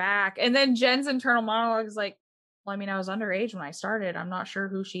on her back. And then Jen's internal monologue is like, Well, I mean, I was underage when I started. I'm not sure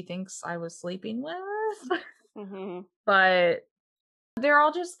who she thinks I was sleeping with. Mm-hmm. But they're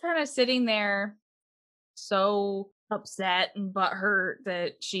all just kind of sitting there so upset and butthurt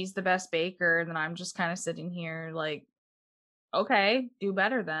that she's the best baker. And then I'm just kind of sitting here like, okay, do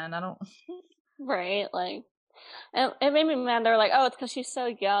better then. I don't. Right, like, and it made me mad. They're like, oh, it's because she's so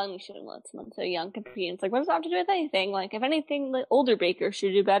young. You shouldn't let someone so young compete. And it's like, what does that have to do with anything? Like, if anything, the older bakers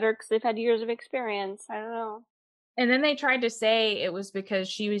should do better because they've had years of experience. I don't know. And then they tried to say it was because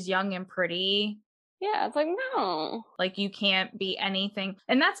she was young and pretty. Yeah, it's like, no. Like, you can't be anything.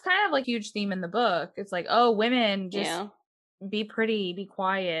 And that's kind of like a huge theme in the book. It's like, oh, women, just be pretty, be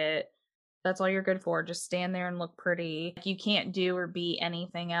quiet. That's all you're good for. Just stand there and look pretty. Like, you can't do or be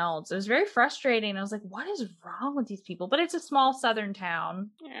anything else. It was very frustrating. I was like, what is wrong with these people? But it's a small southern town.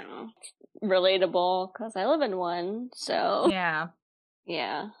 Yeah. Relatable, because I live in one, so. Yeah.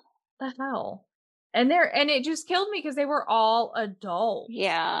 Yeah. The hell? And it just killed me because they were all adults.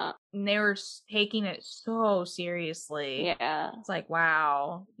 Yeah. And they were taking it so seriously. Yeah. It's like,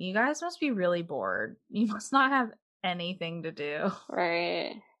 wow, you guys must be really bored. You must not have anything to do.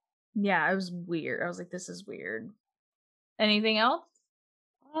 Right. Yeah, it was weird. I was like, this is weird. Anything else?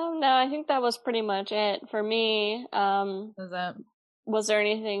 No, I think that was pretty much it for me. Was there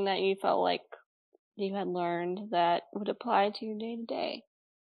anything that you felt like you had learned that would apply to your day to day?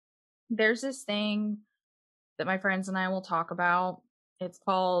 There's this thing that my friends and I will talk about. It's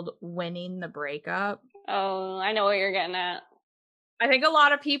called winning the breakup. Oh, I know what you're getting at. I think a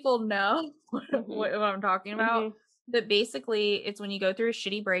lot of people know what I'm talking about. Mm-hmm. But basically, it's when you go through a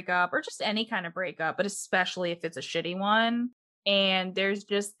shitty breakup or just any kind of breakup, but especially if it's a shitty one. And there's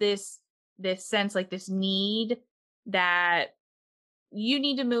just this sense, like this need that you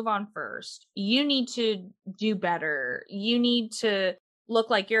need to move on first. You need to do better. You need to look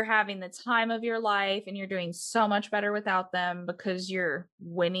like you're having the time of your life and you're doing so much better without them because you're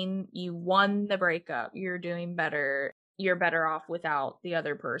winning. You won the breakup. You're doing better. You're better off without the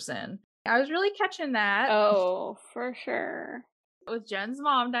other person. I was really catching that. Oh, for sure. With Jen's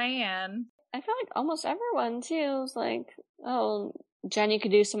mom, Diane. I feel like almost everyone too was like, oh, Jen, you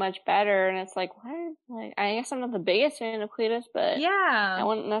could do so much better. And it's like, what? Like, I guess I'm not the biggest fan of Cletus, but yeah, I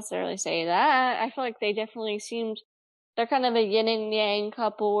wouldn't necessarily say that. I feel like they definitely seemed, they're kind of a yin and yang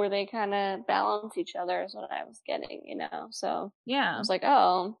couple where they kind of balance each other is what I was getting, you know? So yeah, I was like,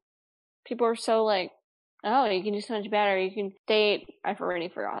 oh, people are so like, oh, you can do so much better. You can date, I already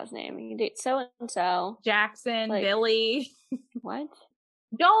forgot his name. You can date so-and-so. Jackson, like, Billy. What?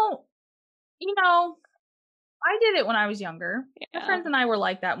 Don't, you know, I did it when I was younger. Yeah. My friends and I were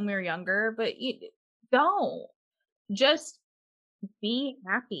like that when we were younger, but don't. Just be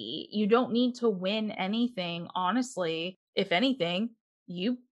happy. You don't need to win anything, honestly. If anything,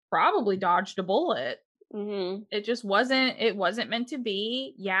 you probably dodged a bullet. Mm-hmm. It wasn't meant to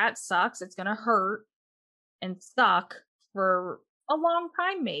be. Yeah, it sucks. It's going to hurt and suck for a long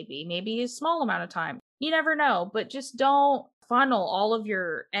time, maybe a small amount of time. You never know, but just don't funnel all of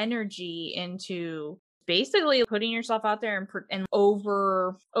your energy into basically putting yourself out there and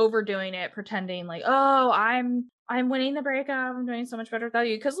overdoing it, pretending like, oh, I'm winning the breakup. I'm doing so much better without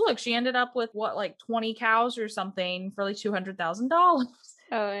you. Because look, she ended up with what, like 20 cows or something for like $200,000. Oh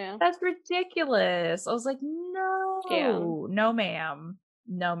yeah, that's ridiculous. I was like, no, yeah. no, ma'am,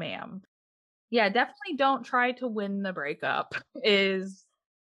 no, ma'am. Yeah, definitely don't try to win the breakup is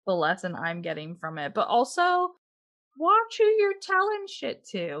the lesson I'm getting from it. But also, watch who you're telling shit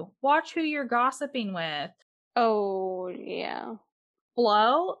to. Watch who you're gossiping with. Oh, yeah.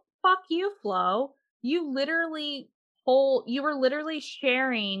 Flo? Fuck you, Flo. You were literally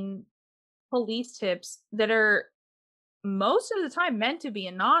sharing police tips that are most of the time meant to be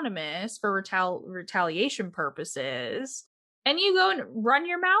anonymous for retaliation purposes. And you go and run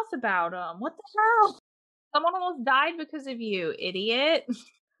your mouth about them. What the hell? Someone almost died because of you, idiot.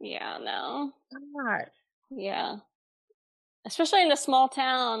 Yeah, no. God. Yeah. Especially in a small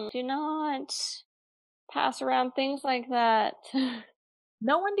town, do not pass around things like that.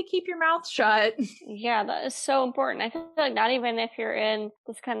 No one to keep your mouth shut. Yeah, that is so important. I feel like not even if you're in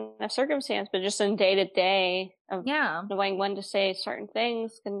this kind of circumstance, but just in day to day of knowing when to say certain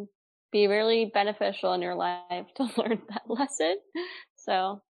things can be really beneficial in your life to learn that lesson.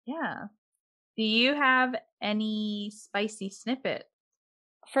 So yeah. Do you have any spicy snippets?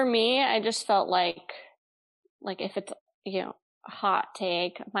 For me, I just felt like if it's, you know, a hot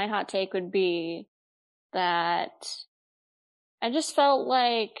take, my hot take would be that I just felt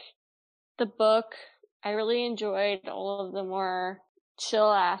like the book, I really enjoyed all of the more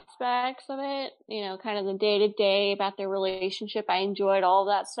chill aspects of it, you know, kind of the day-to-day about their relationship. I enjoyed all of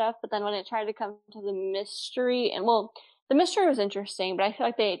that stuff, but then when it tried to come to the mystery, and well, the mystery was interesting, but I feel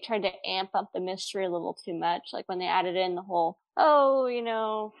like they tried to amp up the mystery a little too much, like when they added in the whole, oh, you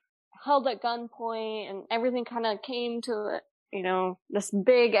know, held at gunpoint, and everything kind of came to, you know, this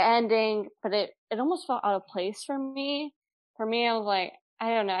big ending, but it almost felt out of place for me. For me, I was like, I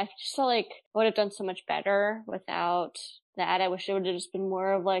don't know, I just felt like I would have done so much better without that. I wish it would have just been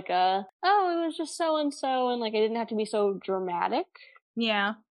more of like it was just so-and-so, and like, it didn't have to be so dramatic.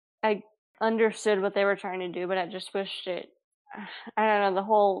 Yeah. I understood what they were trying to do, but I just wished it, I don't know, the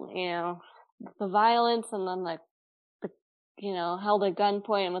whole, you know, the violence, and then like, the, you know, held at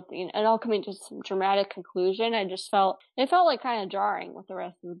gunpoint, and with, you know, it all coming to some dramatic conclusion. It felt like kind of jarring with the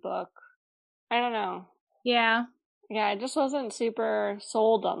rest of the book. I don't know. Yeah. Yeah, I just wasn't super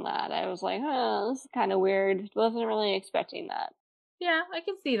sold on that. I was like, this is kind of weird. Wasn't really expecting that. Yeah, I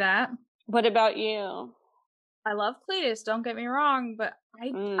can see that. What about you? I love Cletus, don't get me wrong, but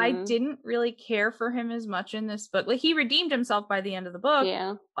I didn't really care for him as much in this book. Like, he redeemed himself by the end of the book.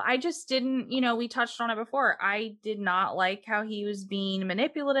 Yeah. But I just didn't, you know, we touched on it before. I did not like how he was being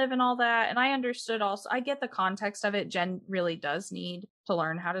manipulative and all that. And I understood also, I get the context of it. Jen really does need to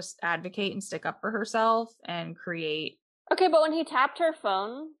learn how to advocate and stick up for herself and create. Okay, but when he tapped her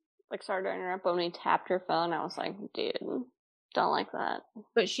phone, like, sorry to interrupt, but when he tapped her phone, I was like, dude, don't like that.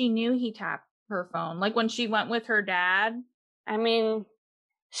 But she knew he tapped her phone. Like, when she went with her dad. I mean,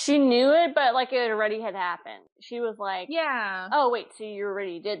 she knew it, but like, it already had happened. She was like, yeah. Oh, wait, so you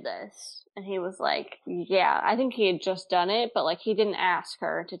already did this? And he was like, yeah, I think he had just done it, but like, he didn't ask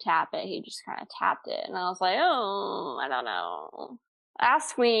her to tap it. He just kind of tapped it. And I was like, oh, I don't know.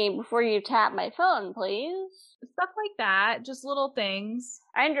 Ask me before you tap my phone, please. Stuff like that. Just little things.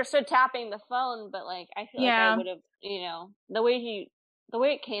 I understood tapping the phone, but like, I feel like I would have, you know, the way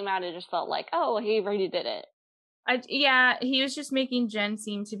it came out, it just felt like, oh, he already did it. He was just making Jen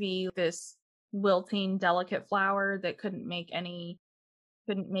seem to be this wilting, delicate flower that couldn't make any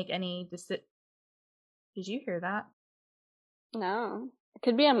Did you hear that? No. It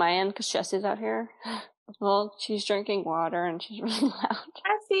could be on my end because Jesse's out here. Well, she's drinking water and she's really loud.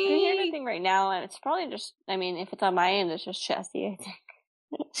 Jessie! I can't hear anything right now, and it's probably just, I mean, if it's on my end, it's just Jessie, I think.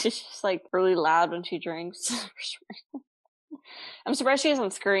 She's just like really loud when she drinks. I'm surprised she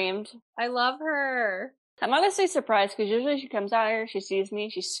hasn't screamed. I love her. I'm honestly surprised because usually she comes out here, she sees me,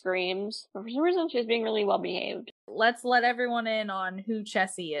 she screams. But for some reason, she's being really well behaved. Let's let everyone in on who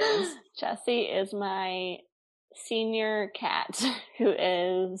Jessie is. Jessie is my senior cat who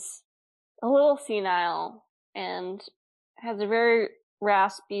is a little senile and has a very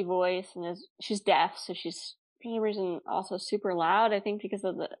raspy voice, and she's deaf, so she's for some reason also super loud. I think because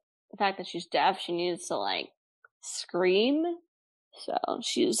of the fact that she's deaf, she needs to like scream. So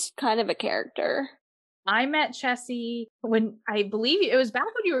she's kind of a character. I met Jessie when I believe it was back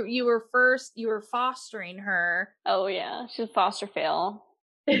when you were fostering her. Oh yeah, she's a foster fail.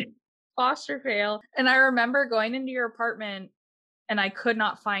 Foster fail. And I remember going into your apartment and I could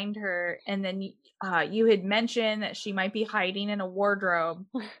not find her. And then you had mentioned that she might be hiding in a wardrobe.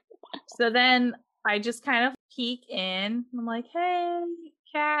 So then I just kind of peek in. I'm like, hey,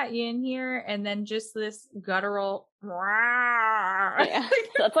 cat, you in here? And then just this guttural. Yeah,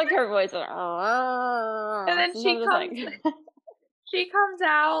 that's like her voice. And then she comes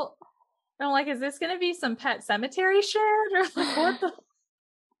out. And I'm like, is this going to be some Pet Cemetery shit? Or like, what the?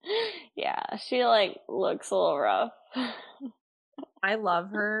 Yeah, she like looks a little rough. I love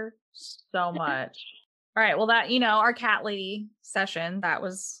her so much. All right, well, that, our cat lady session, that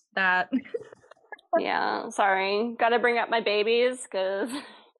was that. Yeah, sorry. Gotta bring up my babies, because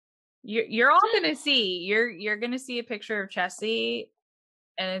you're all gonna see. You're gonna see a picture of Jessie,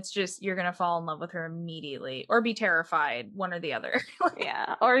 and it's just, you're gonna fall in love with her immediately. Or be terrified, one or the other.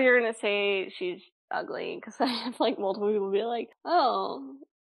 Yeah, or you're gonna say she's ugly, because I have like multiple people be like, oh.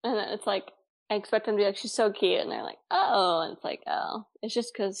 And it's like, I expect them to be like, she's so cute, and they're like, oh, and it's like, oh, it's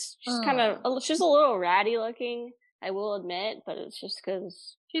just because she's a little ratty looking, I will admit, but it's just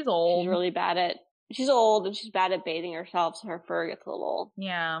because she's old. She's old and she's bad at bathing herself, so her fur gets a little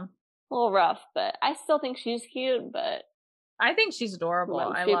rough. But I still think she's cute. But I think she's adorable.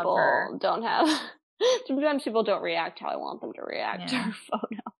 I love her. Sometimes people don't react how I want them to react to her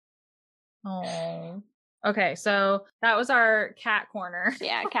photo. Oh. Okay, so that was our cat corner.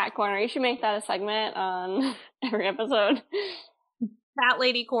 Yeah, cat corner. You should make that a segment on every episode. Cat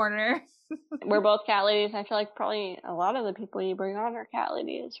lady corner. We're both cat ladies. I feel like probably a lot of the people you bring on are cat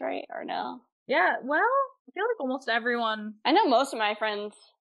ladies, right? Or no? Yeah, well, I feel like almost everyone. I know most of my friends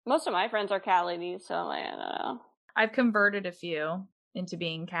are cat ladies, so I'm like, I don't know. I've converted a few. into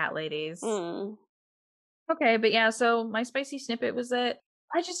being cat ladies. Mm. Okay, but yeah, so my spicy snippet was that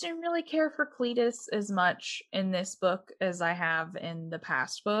I just didn't really care for Cletus as much in this book as I have in the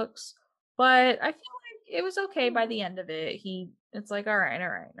past books. But I feel like it was okay by the end of it. It's like, all right.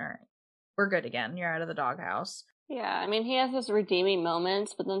 We're good again. You're out of the doghouse. Yeah, I mean, he has his redeeming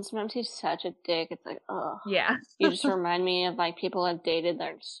moments, but then sometimes he's such a dick. It's like, ugh. Yeah. You just remind me of, like, people I've dated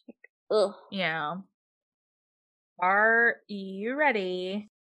that are just like, ugh. Yeah. Are you ready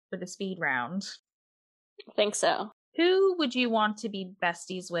for the speed round? I think so. Who would you want to be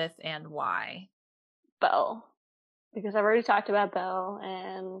besties with and why? Beau. Because I've already talked about Beau,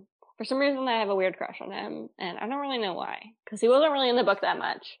 and for some reason I have a weird crush on him, and I don't really know why. Because he wasn't really in the book that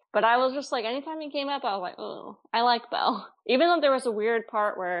much. But I was just like, anytime he came up, I was like, oh, I like Beau. Even though there was a weird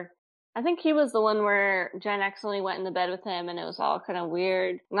part where I think he was the one where Jen accidentally went in the bed with him and it was all kind of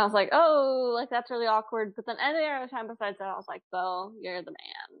weird. And I was like, oh, like that's really awkward. But then any other time besides that, I was like, Beau, you're the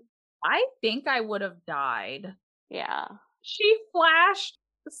man. I think I would have died. Yeah. She flashed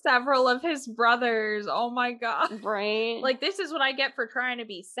several of his brothers. Oh my god. Right. Like, this is what I get for trying to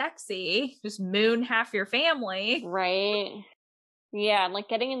be sexy. Just moon half your family. Right. Yeah, and like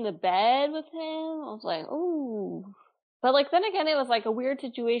getting in the bed with him, I was like, ooh. But like then again, it was like a weird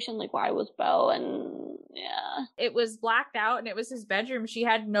situation. Like, why was Beau? And yeah, it was blacked out, and it was his bedroom. She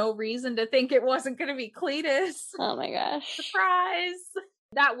had no reason to think it wasn't going to be Cletus. Oh my gosh! Surprise!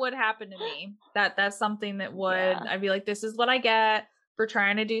 That would happen to me. That's something that would. Yeah. I'd be like, this is what I get for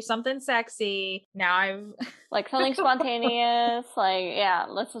trying to do something sexy. Now I've like something spontaneous. Like, yeah,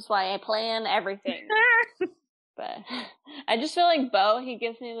 this is why I plan everything. But I just feel like Beau, he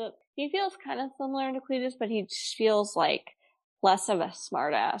feels kind of similar to Cletus, but he just feels like less of a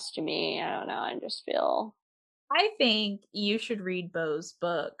smartass to me. I don't know. I think you should read Beau's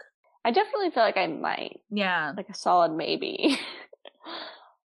book. I definitely feel like I might. Yeah. Like a solid maybe.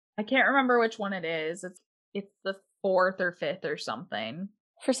 I can't remember which one it is. It's the 4th or 5th or something.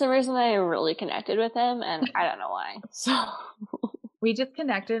 For some reason, I really connected with him, and I don't know why. So we just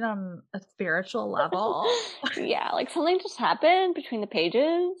connected on a spiritual level. Yeah, like something just happened between the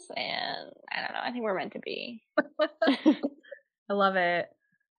pages, and I don't know. I think we're meant to be. I love it.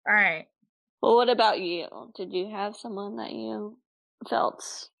 All right. Well, what about you? Did you have someone that you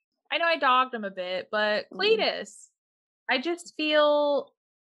felt? I know I dogged him a bit, but Cletus. I just feel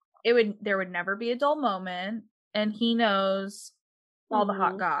there would never be a dull moment, and he knows all the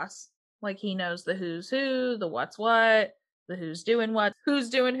hot goss. Like, he knows the who's who, the what's what, the who's doing what, who's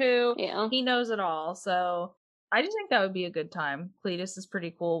doing who. Yeah. He knows it all. So I just think that would be a good time. Cletus is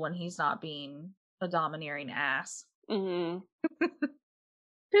pretty cool when he's not being a domineering ass. Mm-hmm.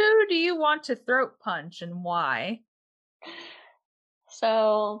 Who do you want to throat punch and why?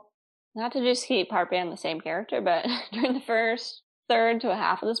 So, not to just keep harping on the same character, but during the first third to a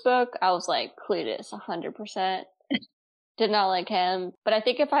half of this book, I was like, Cletus, 100%. Did not like him. But I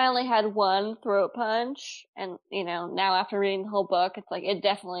think if I only had one throat punch, and, you know, now after reading the whole book, it's like, it'd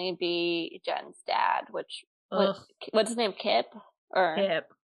definitely be Jen's dad, what's his name, Kip? Kip.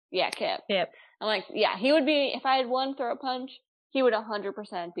 Yeah, Kip. Kip. I'm like, yeah, he would be, if I had one throat punch, he would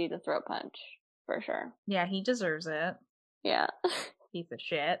 100% be the throat punch, for sure. Yeah, he deserves it. Yeah. Piece of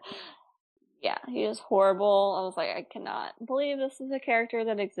shit. Yeah, he is horrible. I was like, I cannot believe this is a character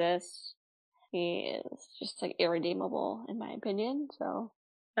that exists. He is just like irredeemable, in my opinion. So,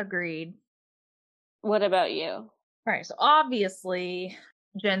 agreed. What about you? All right, so obviously,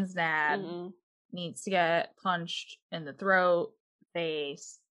 Jen's dad needs to get punched in the throat,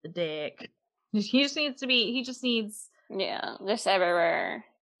 face, the dick. He just needs. Yeah, just everywhere.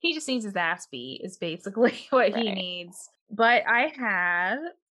 He just needs his ass beat, is basically what he needs. But I had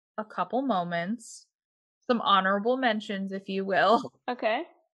a couple moments, some honorable mentions, if you will. Okay.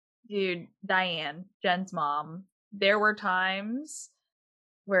 Dude, Diane, Jen's mom. There were times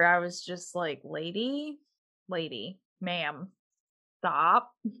where I was just like, lady, ma'am,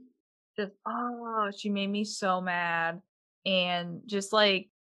 stop. Just, she made me so mad. And just like,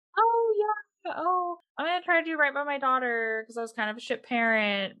 I'm going to try to do right by my daughter because I was kind of a shit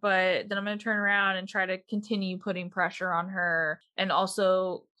parent, but then I'm going to turn around and try to continue putting pressure on her and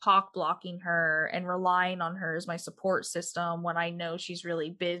also cock blocking her and relying on her as my support system when I know she's really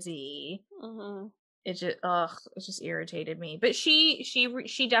busy. Mm-hmm. It just irritated me. But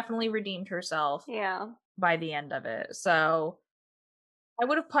she definitely redeemed herself. Yeah. By the end of it. So I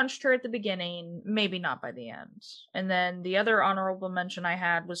would have punched her at the beginning, maybe not by the end. And then the other honorable mention I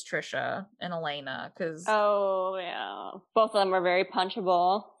had was Trisha and Elena, because oh yeah, both of them are very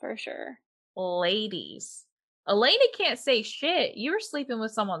punchable for sure. Ladies, Elena can't say shit. You were sleeping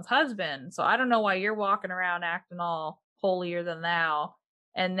with someone's husband, so I don't know why you're walking around acting all holier than thou.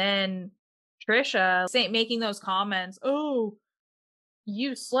 And then Trisha making those comments, oh,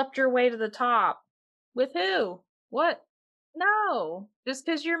 you slept your way to the top. With who? What? No. Just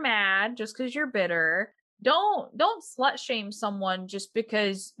because you're mad, just because you're bitter. Don't slut shame someone just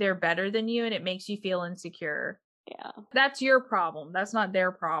because they're better than you and it makes you feel insecure. Yeah. That's your problem. That's not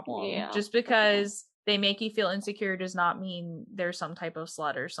their problem. Yeah. Just because they make you feel insecure does not mean they're some type of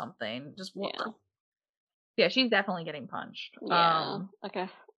slut or something. Just yeah, she's definitely getting punched. Yeah. Like a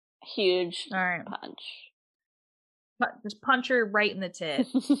huge punch. Just punch her right in the tit.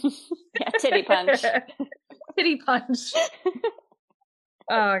 Yeah, titty punch. Titty punch.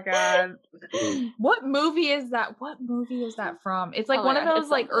 Oh god. What movie is that? What movie is that from? It's like one of those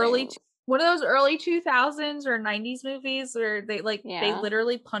like early 2000s or 90s movies where they they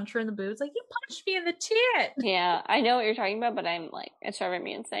literally punch her in the boobs. Like, you punched me in the tit. Yeah, I know what you're talking about, but I'm like, it's driving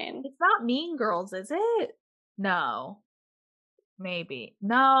me insane. It's not Mean Girls, is it? No. Maybe.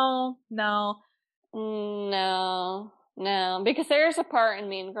 No. Because there's a part in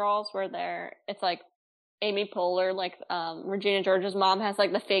Mean Girls where it's like Amy Poehler, like Regina George's mom has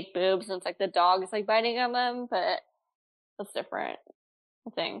like the fake boobs and it's like the dog is like biting on them, but that's different,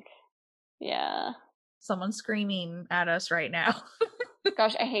 I think. Yeah. Someone's screaming at us right now.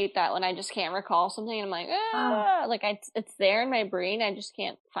 Gosh, I hate that when I just can't recall something and I'm like, like it's there in my brain, I just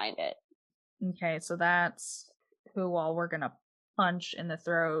can't find it. Okay, so that's who all we're gonna punch in the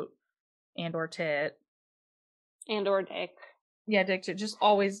throat and or tit. And or dick. Yeah, dick too. Just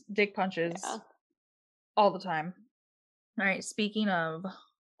always dick punches. Yeah. All the time. All right, speaking of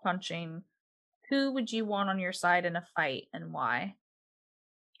punching, who would you want on your side in a fight and why?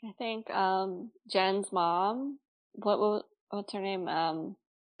 I think Jen's mom. What's her name?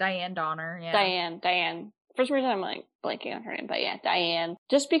 Diane Donner. Yeah. Diane. For some reason I'm like blanking on her name, but yeah, Diane.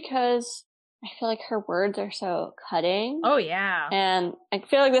 Just because I feel like her words are so cutting. Oh yeah. And I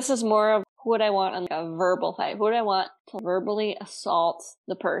feel like this is more of who would I want on like a verbal fight? Who would I want to verbally assault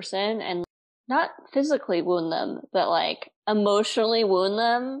the person and not physically wound them, but like emotionally wound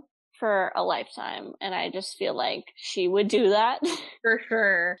them for a lifetime? And I just feel like she would do that. For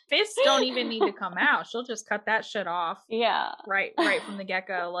sure. Fists don't even need to come out. She'll just cut that shit off. Yeah. Right from the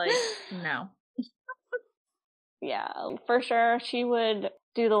get-go. Like, no. Yeah, for sure. She would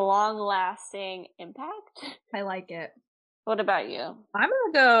do the long-lasting impact. I like it. What about you? I'm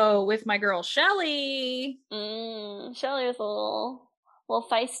gonna go with my girl Shelly. Shelly was a little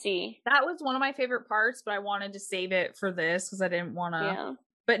feisty. That was one of my favorite parts, but I wanted to save it for this because I didn't want to. Yeah.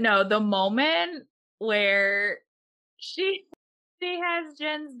 But no, the moment where she has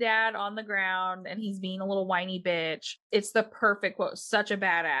Jen's dad on the ground and he's being a little whiny bitch. It's the perfect quote. Such a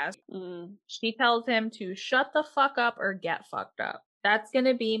badass. She tells him to shut the fuck up or get fucked up. That's going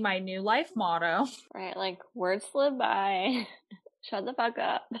to be my new life motto. Right, like words live by. Shut the fuck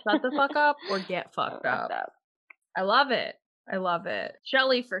up. Shut the fuck up or get fucked up. I love it.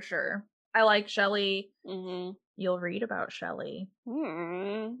 Shelly for sure. I like Shelly. Mm-hmm. You'll read about Shelly.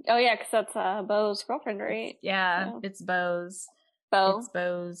 Oh yeah, because that's Beau's girlfriend, right? Yeah, it's Beau's. It's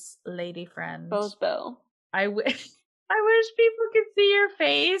Beau's lady friend. Beau's Beau. I wish people could see your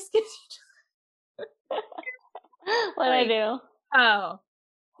face. What'd I do? Oh,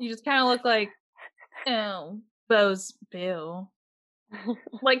 you just kind of look like, Beau's Beau.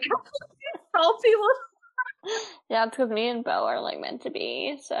 Like, salty little. Yeah, it's because me and Beau are like meant to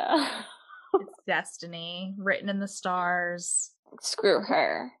be, so. It's destiny, written in the stars. Screw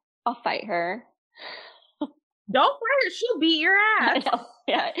her. I'll fight her. Don't fight her. She'll beat your ass. I know.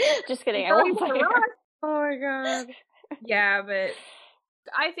 Yeah, just kidding. I won't fight her. Oh my god. Yeah, but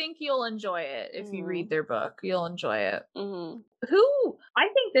I think you'll enjoy it if you read their book. You'll enjoy it. I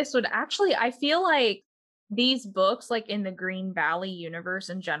think this would actually, I feel like these books, like in the Green Valley universe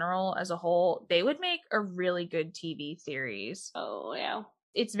in general as a whole, they would make a really good TV series. Oh, yeah.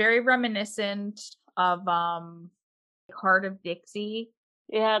 It's very reminiscent of Heart of Dixie.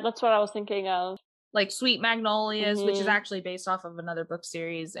 Yeah, that's what I was thinking of. Like Sweet Magnolias, which is actually based off of another book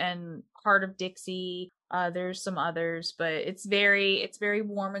series, and Heart of Dixie. There's some others, but it's very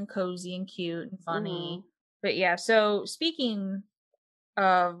warm and cozy and cute and funny. But yeah, so speaking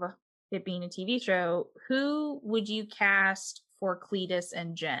of it being a TV show, who would you cast for Cletus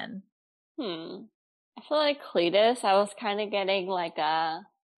and Jen? I feel like Cletus, I was kind of getting like a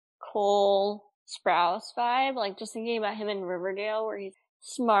Cole Sprouse vibe, like just thinking about him in Riverdale, where he's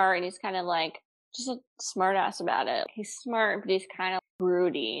smart and he's kind of like just a smart ass about it. He's smart, but he's kind of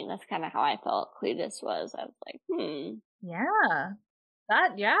broody, and that's kind of how I felt Cletus was. I was like, yeah,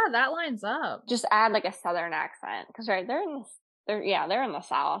 that lines up. Just add like a southern accent, because right, they're in the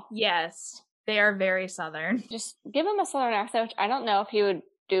South. Yes, They are very Southern. Just give him a Southern accent, which I don't know if he would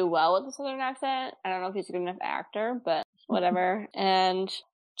do well with a Southern accent. I don't know if he's a good enough actor, but whatever. And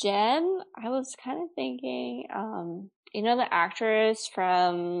Jen, I was kind of thinking, you know, the actress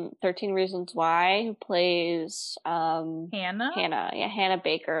from 13 Reasons Why who plays Hannah? Yeah, Hannah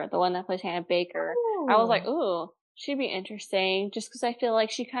Baker, the one that plays Hannah Baker. Ooh. I was like, ooh, she'd be interesting, just because I feel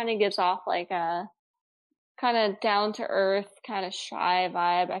like she kind of gives off like a kind of down to earth, kind of shy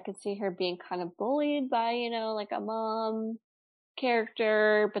vibe. I could see her being kind of bullied by, you know, like a mom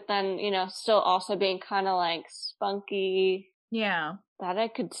character, but then, you know, still also being kind of like spunky. Yeah. That I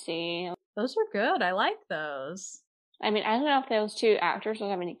could see. Those are good. I like those. I mean, I don't know if those two actors would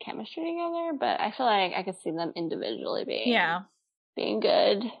have any chemistry together, but I feel like I could see them individually being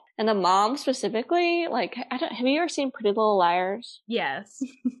good. And the mom specifically, like, have you ever seen Pretty Little Liars? Yes.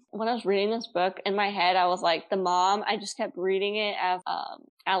 When I was reading this book, in my head, I was like, the mom, I just kept reading it as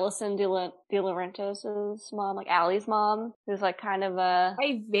Allison De Laurentiis' mom, like Allie's mom, who's like kind of a...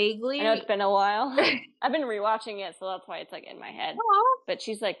 I know it's been a while. I've been rewatching it, so that's why it's like in my head. Aww. But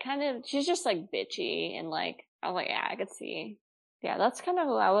she's like she's just like bitchy, and like, I was like, yeah, I could see. Yeah, that's kind of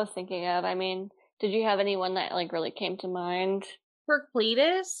who I was thinking of. I mean, did you have anyone that like really came to mind? For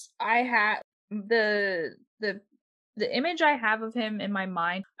Cletus, I had the image I have of him in my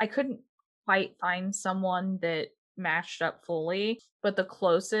mind. I couldn't quite find someone that matched up fully, but the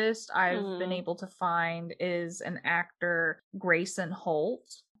closest I've been able to find is an actor, Grayson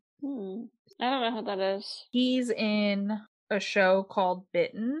Holt. I don't know who that is. He's in a show called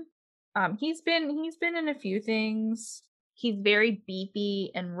Bitten. He's been in a few things. He's very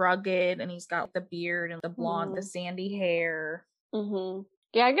beefy and rugged, and he's got the beard and the blonde, the sandy hair.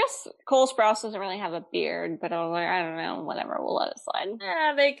 Yeah, I guess Cole Sprouse doesn't really have a beard, but I was like, I don't know, whatever, we'll let it slide.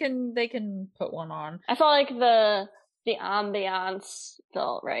 Yeah, they can put one on. I felt like the ambiance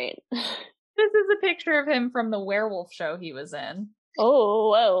felt right. This is a picture of him from the werewolf show he was in.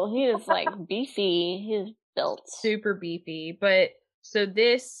 Oh, whoa, he is like beefy. He's built. Super beefy. But so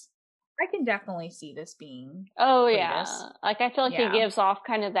this, I can definitely see this being. Oh, Cletus. Yeah. Like, I feel like he gives off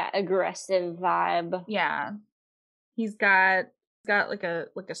kind of that aggressive vibe. Yeah. He's got like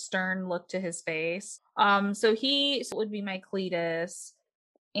a stern look to his face. So he would be my Cletus,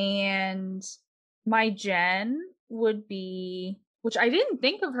 and my Jen would be, which I didn't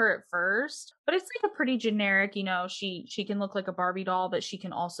think of her at first, but it's like a pretty generic, you know, she can look like a Barbie doll, but she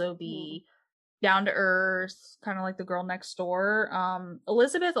can also be down to earth, kind of like the girl next door.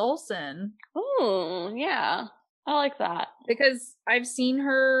 Elizabeth Olsen. Oh, yeah. I like that. Because I've seen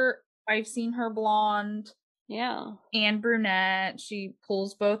her blonde. Yeah. And brunette. She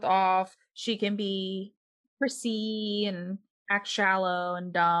pulls both off. She can be prissy and act shallow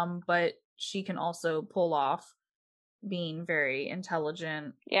and dumb, but she can also pull off being very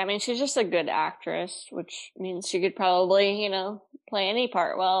intelligent. Yeah, I mean, she's just a good actress, which means she could probably, you know, play any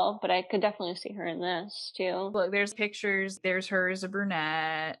part well, but I could definitely see her in this, too. Look, there's pictures. There's her as a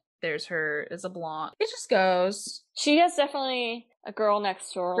brunette. There's her as a blonde. It just goes. She has definitely a girl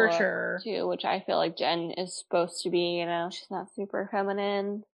next door for look, sure, too, which I feel like Jen is supposed to be, you know, she's not super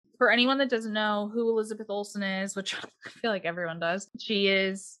feminine. For anyone that doesn't know who Elizabeth Olsen is, which I feel like everyone does, she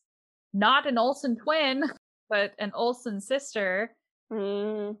is not an Olsen twin, but an Olsen sister.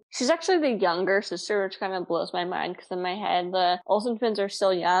 She's actually the younger sister, which kind of blows my mind, because in my head, the Olsen twins are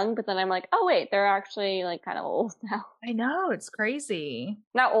still young, but then I'm like, oh wait, they're actually like kind of old now. I know, it's crazy.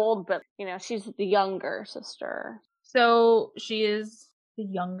 Not old, but you know, she's the younger sister. So she is the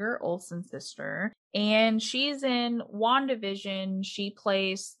younger Olsen sister, and she's in WandaVision. She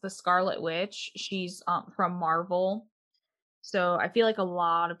plays the Scarlet Witch. She's from Marvel. So I feel like a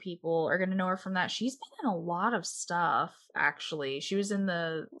lot of people are going to know her from that. She's been in a lot of stuff, actually. She was in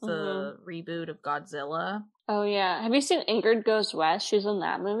the reboot of Godzilla. Oh, yeah. Have you seen Ingrid Goes West? She's in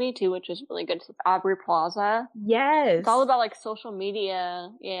that movie, too, which is really good. It's with Aubrey Plaza. Yes. It's all about, like, social media,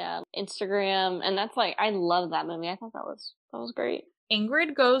 Instagram, and that's, like, I love that movie. I thought that was great.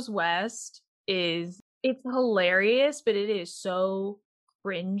 Ingrid Goes West it's hilarious, but it is so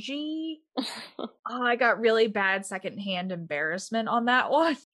cringy. I got really bad secondhand embarrassment on that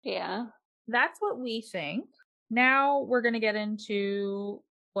one. Yeah. That's what we think. Now we're going to get into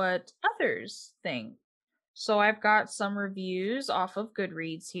what others think. So I've got some reviews off of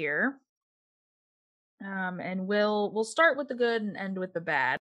Goodreads here. And we'll start with the good and end with the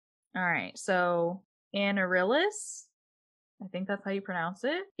bad. All right. So Amaryllis, I think that's how you pronounce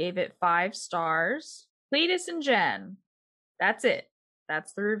it, gave it 5 stars. Cletus and Jen, that's it.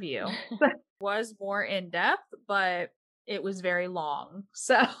 That's the review. Was more in depth, but it was very long,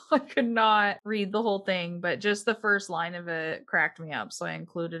 so I could not read the whole thing, but just the first line of it cracked me up, so I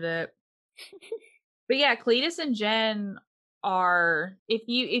included it. But yeah, Cletus and Jen are, if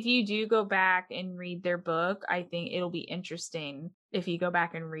you do go back and read their book, I think it'll be interesting if you go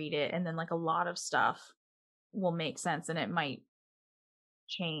back and read it, and then like a lot of stuff will make sense, and it might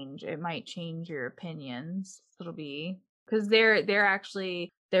change your opinions. It'll be because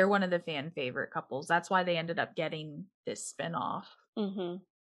they're one of the fan favorite couples. That's why they ended up getting this spin-off.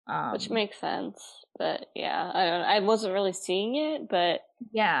 Which makes sense. But yeah, I wasn't really seeing it, but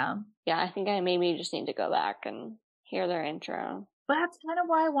yeah, I think I maybe just need to go back and hear their intro. But that's kind of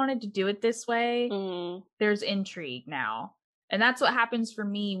why I wanted to do it this way. There's intrigue now. And that's what happens for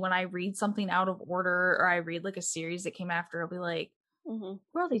me when I read something out of order, or I read like a series that came after. I'll be like, who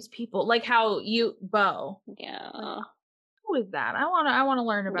are all these people? Like how Bo. Yeah. Like, who is that? I want to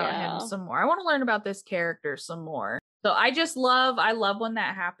learn about him some more. I want to learn about this character some more. So I love when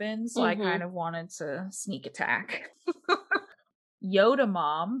that happens. So I kind of wanted to sneak attack. Yoda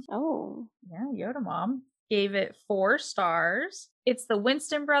Mom. Oh. Yeah, Yoda Mom gave it 4 stars. It's the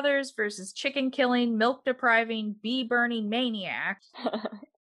Winston brothers versus chicken killing, milk depriving, bee burning maniacs.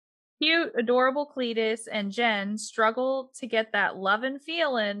 Cute, adorable Cletus and Jen struggle to get that love and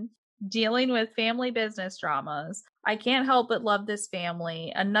feeling dealing with family business dramas. I can't help but love this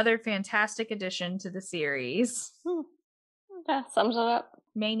family. Another fantastic addition to the series. That sums it up.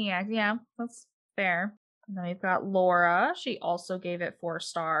 Maniac, yeah, that's fair. And then we've got Laura. She also gave it 4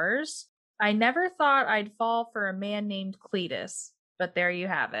 stars. I never thought I'd fall for a man named Cletus, but there you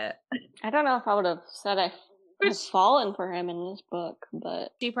have it. I don't know if I would have said I had fallen for him in this book,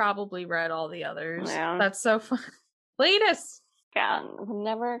 but she probably read all the others. Yeah. That's so fun. Cletus! Yeah, would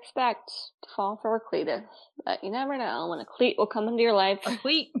never expect to fall for Cletus, but you never know when a cleat will come into your life. A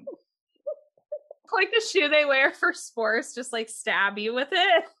cleat. Like the shoe they wear for sports, just like stab you with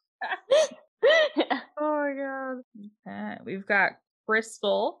it. Yeah. Oh my god. We've got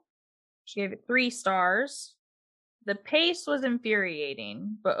Crystal. She gave it 3 stars. The pace was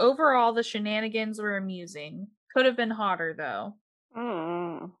infuriating, but overall the shenanigans were amusing. Could have been hotter though.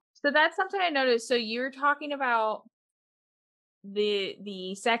 So that's something I noticed. So you're talking about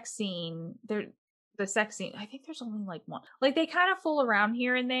the sex scene. The sex scene. I think there's only like one. Like they kind of fool around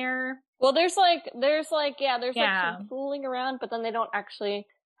here and there. Well, there's like some fooling around, but then they don't actually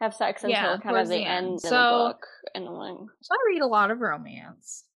have sex until kind of the end of the book. And so I read a lot of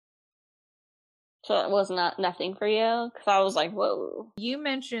romance. So it was nothing for you? Because I was like, whoa. You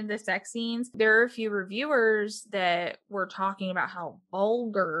mentioned the sex scenes. There are a few reviewers that were talking about how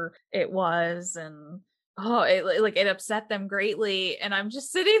vulgar it was, and it upset them greatly. And I'm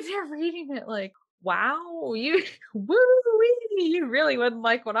just sitting there reading it like, wow, you really wouldn't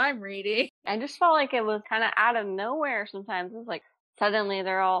like what I'm reading. I just felt like it was kind of out of nowhere sometimes. It was like suddenly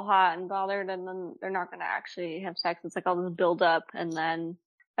they're all hot and bothered, and then they're not going to actually have sex. It's like all this build up, and then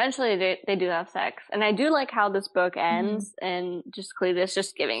eventually they do have sex. And I do like how this book ends and just Cletus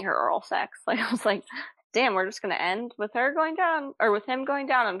just giving her oral sex. Like I was like, damn, we're just going to end with her going down, or with him going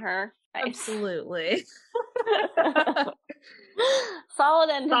down on her. Nice. Absolutely. Solid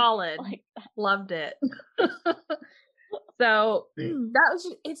ending. Solid. Like loved it. So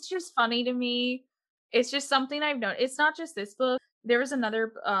it's just funny to me. It's just something I've known. It's not just this book. There was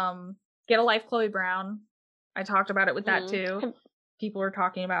another Get a Life, Chloe Brown. I talked about it with that too. People were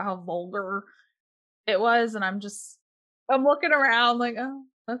talking about how vulgar it was, and I'm looking around like, oh,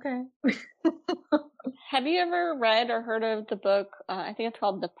 okay. Have you ever read or heard of the book? I think it's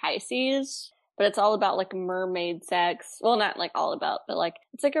called The Pisces, but it's all about like mermaid sex. Well, not like all about, but like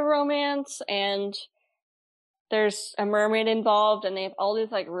it's like a romance, and there's a mermaid involved, and they have all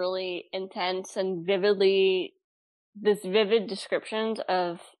these like really intense and vivid descriptions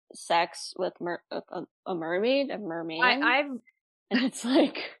of sex with a mermaid, a merman. And it's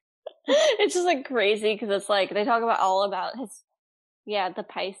like, it's just like crazy because it's like, they talk all about the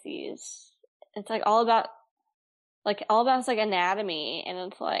Pisces. It's like all about his like anatomy. And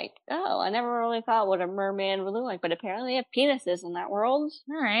it's like, oh, I never really thought what a merman would look like, but apparently they have penises in that world.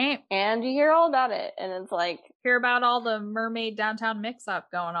 All right. And you hear all about it. And it's like, hear about all the mermaid downtown mix up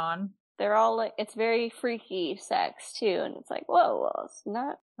going on. They're all like, it's very freaky sex too. And it's like, whoa, it's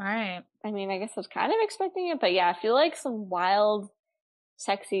not. All right. I mean, I guess I was kind of expecting it, but yeah, I feel like some wild,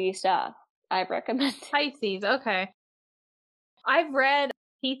 sexy stuff. I recommend Pisces. Okay. I've read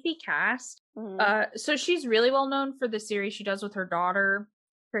PC Cast. So she's really well known for the series she does with her daughter,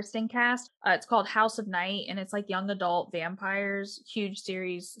 Kristen Cast. It's called House of Night, and it's like young adult vampires. Huge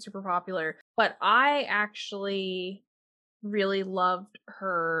series, super popular. But I actually really loved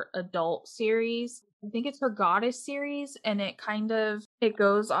her adult series. I think it's her Goddess series, and it kind of It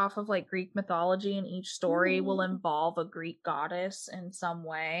goes off of like Greek mythology, and each story will involve a Greek goddess in some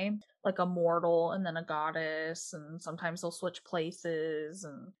way, like a mortal and then a goddess, and sometimes they'll switch places.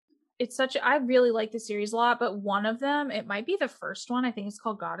 And it's I really like the series a lot, but one of them, it might be the first one, I think it's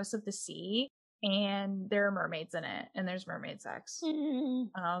called Goddess of the Sea, and there are mermaids in it, and there's mermaid sex. And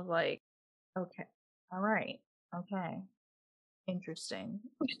I was like, okay, all right, okay, interesting.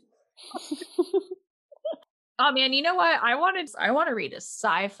 Oh man, you know what? I want to read a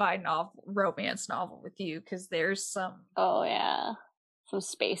sci-fi novel, romance novel with you, because there's some Oh yeah, some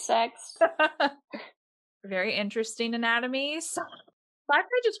space sex. very interesting anatomy. Sci-fi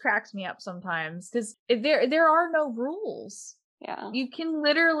just cracks me up sometimes because there are no rules. Yeah, You can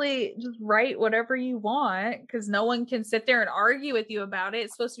literally just write whatever you want because no one can sit there and argue with you about it.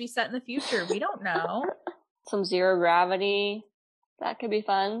 It's supposed to be set in the future. We don't know. some zero gravity. That could be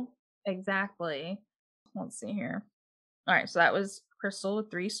fun. Exactly. Let's see here. All right, so that was Crystal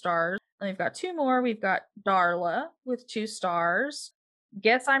with 3 stars. And we've got 2 more. We've got Darla with 2 stars.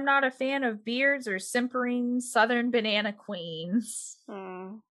 Guess I'm not a fan of beards or simpering Southern banana queens.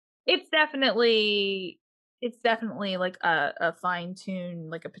 It's definitely like a fine tune,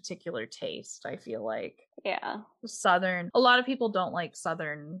 like a particular taste, I feel like. Yeah. Southern. A lot of people don't like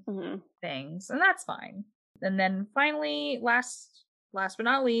Southern things, and that's fine. And then finally, last but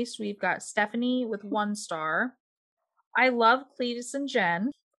not least, we've got Stephanie with 1 star. I love Cletus and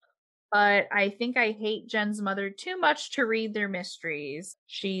Jen, but I think I hate Jen's mother too much to read their mysteries.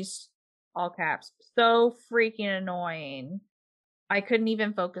 She's, all caps, so freaking annoying. I couldn't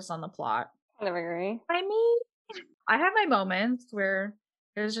even focus on the plot. I agree. I mean, I have my moments where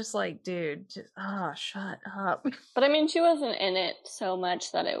it was just like, dude, shut up. But I mean, she wasn't in it so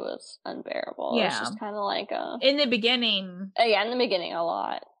much that it was unbearable. Yeah. It was just kind of like in the beginning. Yeah, in the beginning a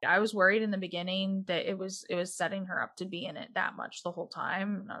lot. I was worried in the beginning that it was setting her up to be in it that much the whole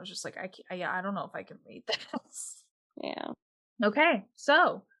time. And I was just like, I don't know if I can read this. Yeah. Okay,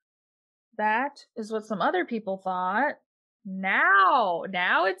 so that is what some other people thought. Now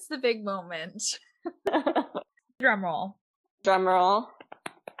it's the big moment. Drum roll. Drum roll.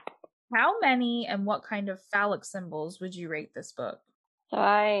 How many and what kind of phallic symbols would you rate this book?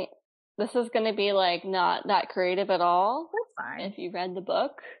 So this is going to be like not that creative at all. That's fine. If you read the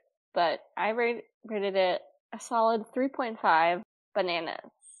book, but I rated it a solid 3.5 bananas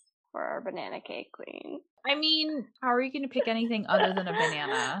for our banana cake queen. I mean, how are you going to pick anything other than a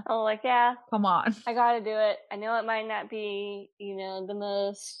banana? Oh, like, yeah. Come on. I gotta do it. I know it might not be, the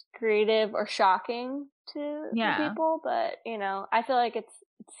most creative or shocking to people, but, I feel like it's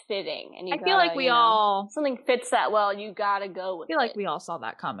fitting. And I feel like we all... something fits that well, you gotta go with it. I feel like we all saw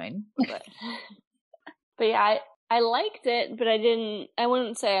that coming. But yeah, I liked it, but I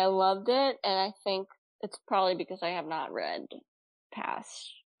wouldn't say I loved it, and I think it's probably because I have not read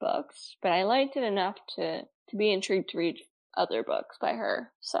past books, but I liked it enough to be intrigued to read other books by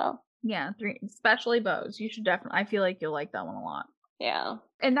her. So yeah, 3, especially Bows. You should definitely. I feel like you'll like that one a lot. Yeah,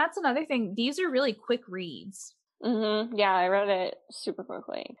 and that's another thing. These are really quick reads. Yeah, I read it super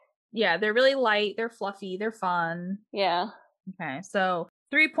quickly. Yeah, they're really light. They're fluffy. They're fun. Yeah. Okay, so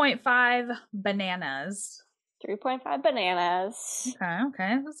 3.5 bananas. 3.5 bananas.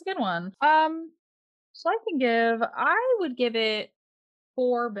 Okay, that's a good one. So I would give it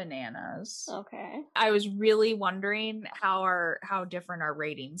 4 bananas. Okay. I was really wondering how different our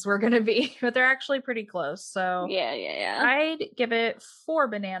ratings were going to be, but they're actually pretty close. So yeah. I'd give it 4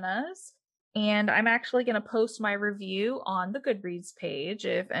 bananas, and I'm actually going to post my review on the Goodreads page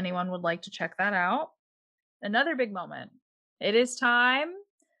if anyone would like to check that out. Another big moment. It is time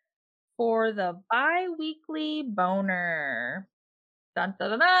for the bi-weekly boner. Dun dun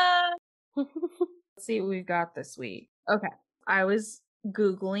dun dun. Let's see what we've got this week. Okay. I was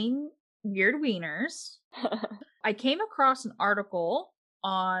Googling weird wieners. I came across an article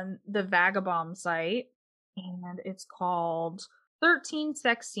on the Vagabond site, and it's called 13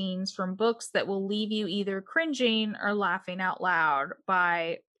 Sex Scenes from Books That Will Leave You Either Cringing or Laughing Out Loud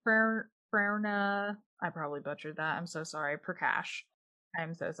by Prerna. I probably butchered that. I'm so sorry. Prakash.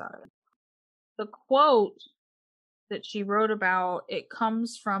 I'm so sorry. The quote that she wrote about, it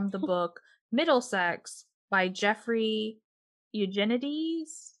comes from the book Middlesex by Jeffrey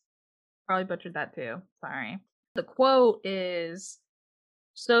Eugenides. Probably butchered that too. Sorry. The quote is,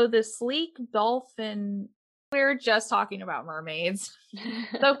 so the sleek dolphin... We were just talking about mermaids.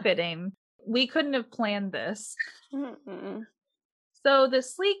 So fitting. We couldn't have planned this. So the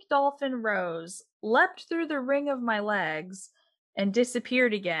sleek dolphin rose, leapt through the ring of my legs, and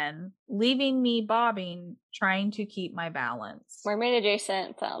disappeared again, leaving me bobbing, trying to keep my balance. Mermaid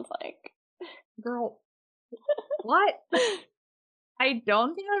adjacent, sounds like. Girl, what? I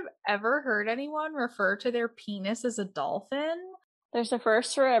don't think I've ever heard anyone refer to their penis as a dolphin. There's a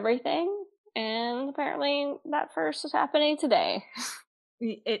first for everything, and apparently that first is happening today.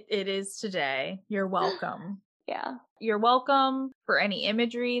 It is today. You're welcome. Yeah. You're welcome for any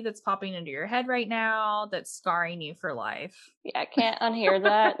imagery that's popping into your head right now that's scarring you for life. Yeah, I can't unhear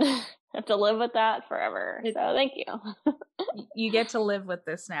that. I have to live with that forever. So thank you. You get to live with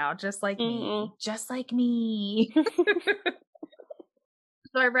this now, just like me. Just like me.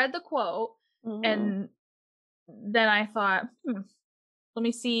 So I read the quote, and then I thought, let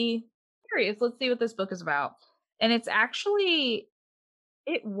me see. Curious, let's see what this book is about. And it's actually,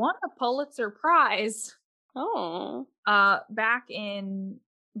 it won a Pulitzer Prize. Oh. Back in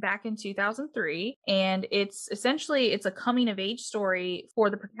 2003, and it's essentially a coming of age story for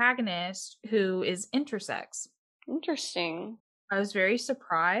the protagonist who is intersex. Interesting. I was very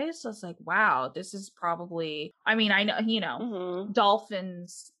surprised. I was like, wow, this is probably, I mean, I know,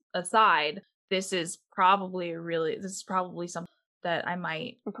 dolphins aside, this is probably something that I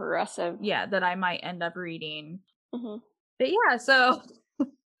might progressive. Yeah, that I might end up reading. But yeah, so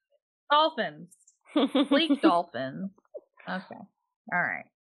dolphins. Bleak dolphins. Okay. All right.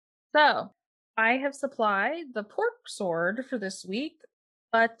 So, I have supplied the pork sword for this week,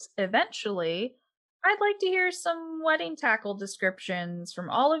 but eventually, I'd like to hear some wedding tackle descriptions from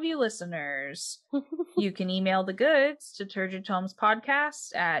all of you listeners. You can email the goods to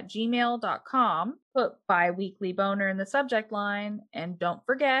turgidtomespodcast@gmail.com, put bi-weekly boner in the subject line, and don't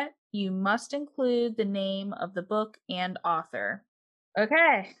forget, you must include the name of the book and author.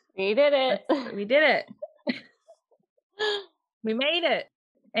 Okay. We did it. We did it. We made it.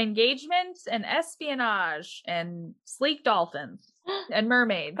 Engagement and espionage and sleek dolphins and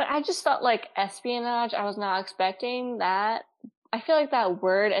mermaids. But I just felt like espionage, I was not expecting that. I feel like that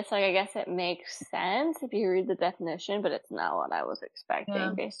word, it's like, I guess it makes sense if you read the definition, but it's not what I was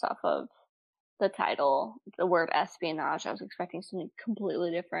expecting based off of the title. The word espionage, I was expecting something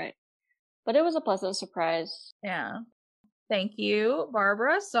completely different. But it was a pleasant surprise. Yeah. Thank you,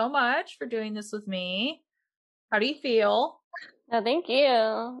 Barbara, so much for doing this with me. How do you feel? No, thank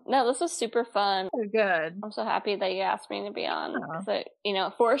you. No, this was super fun. Good. I'm so happy that you asked me to be on. Because it,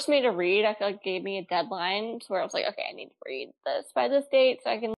 it forced me to read. I feel like it gave me a deadline to where I was like, okay, I need to read this by this date so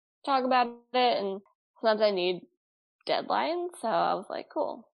I can talk about it. And sometimes I need deadlines. So I was like,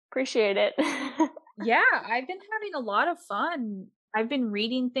 cool. Appreciate it. Yeah, I've been having a lot of fun. I've been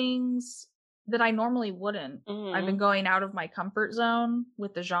reading things that I normally wouldn't. I've been going out of my comfort zone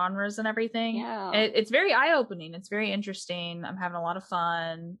with the genres and everything. Yeah. It's very eye-opening. It's very interesting. I'm having a lot of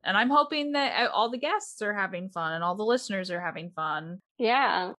fun. And I'm hoping that all the guests are having fun and all the listeners are having fun.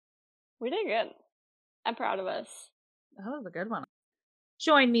 Yeah. We did good. I'm proud of us. That was a good one.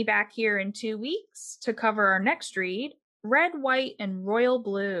 Join me back here in 2 weeks to cover our next read, Red, White, and Royal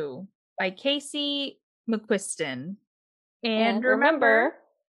Blue by Casey McQuiston. And remember,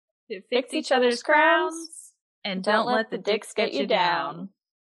 fix each other's crowns, and don't let the dicks get you down.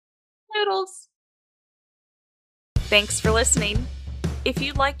 Noodles. Thanks for listening. If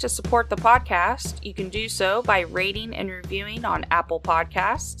you'd like to support the podcast, you can do so by rating and reviewing on Apple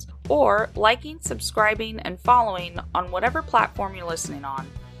Podcasts, or liking, subscribing, and following on whatever platform you're listening on.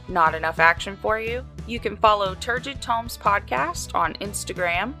 Not enough action for you? You can follow Turgid Tomes Podcast on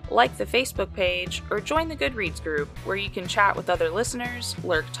Instagram, like the Facebook page, or join the Goodreads group, where you can chat with other listeners,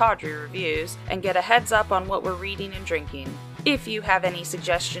 lurk tawdry reviews, and get a heads up on what we're reading and drinking. If you have any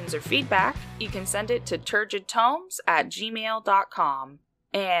suggestions or feedback, you can send it to turgidtomes@gmail.com.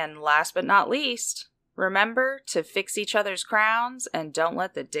 And last but not least, remember to fix each other's crowns and don't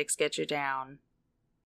let the dicks get you down.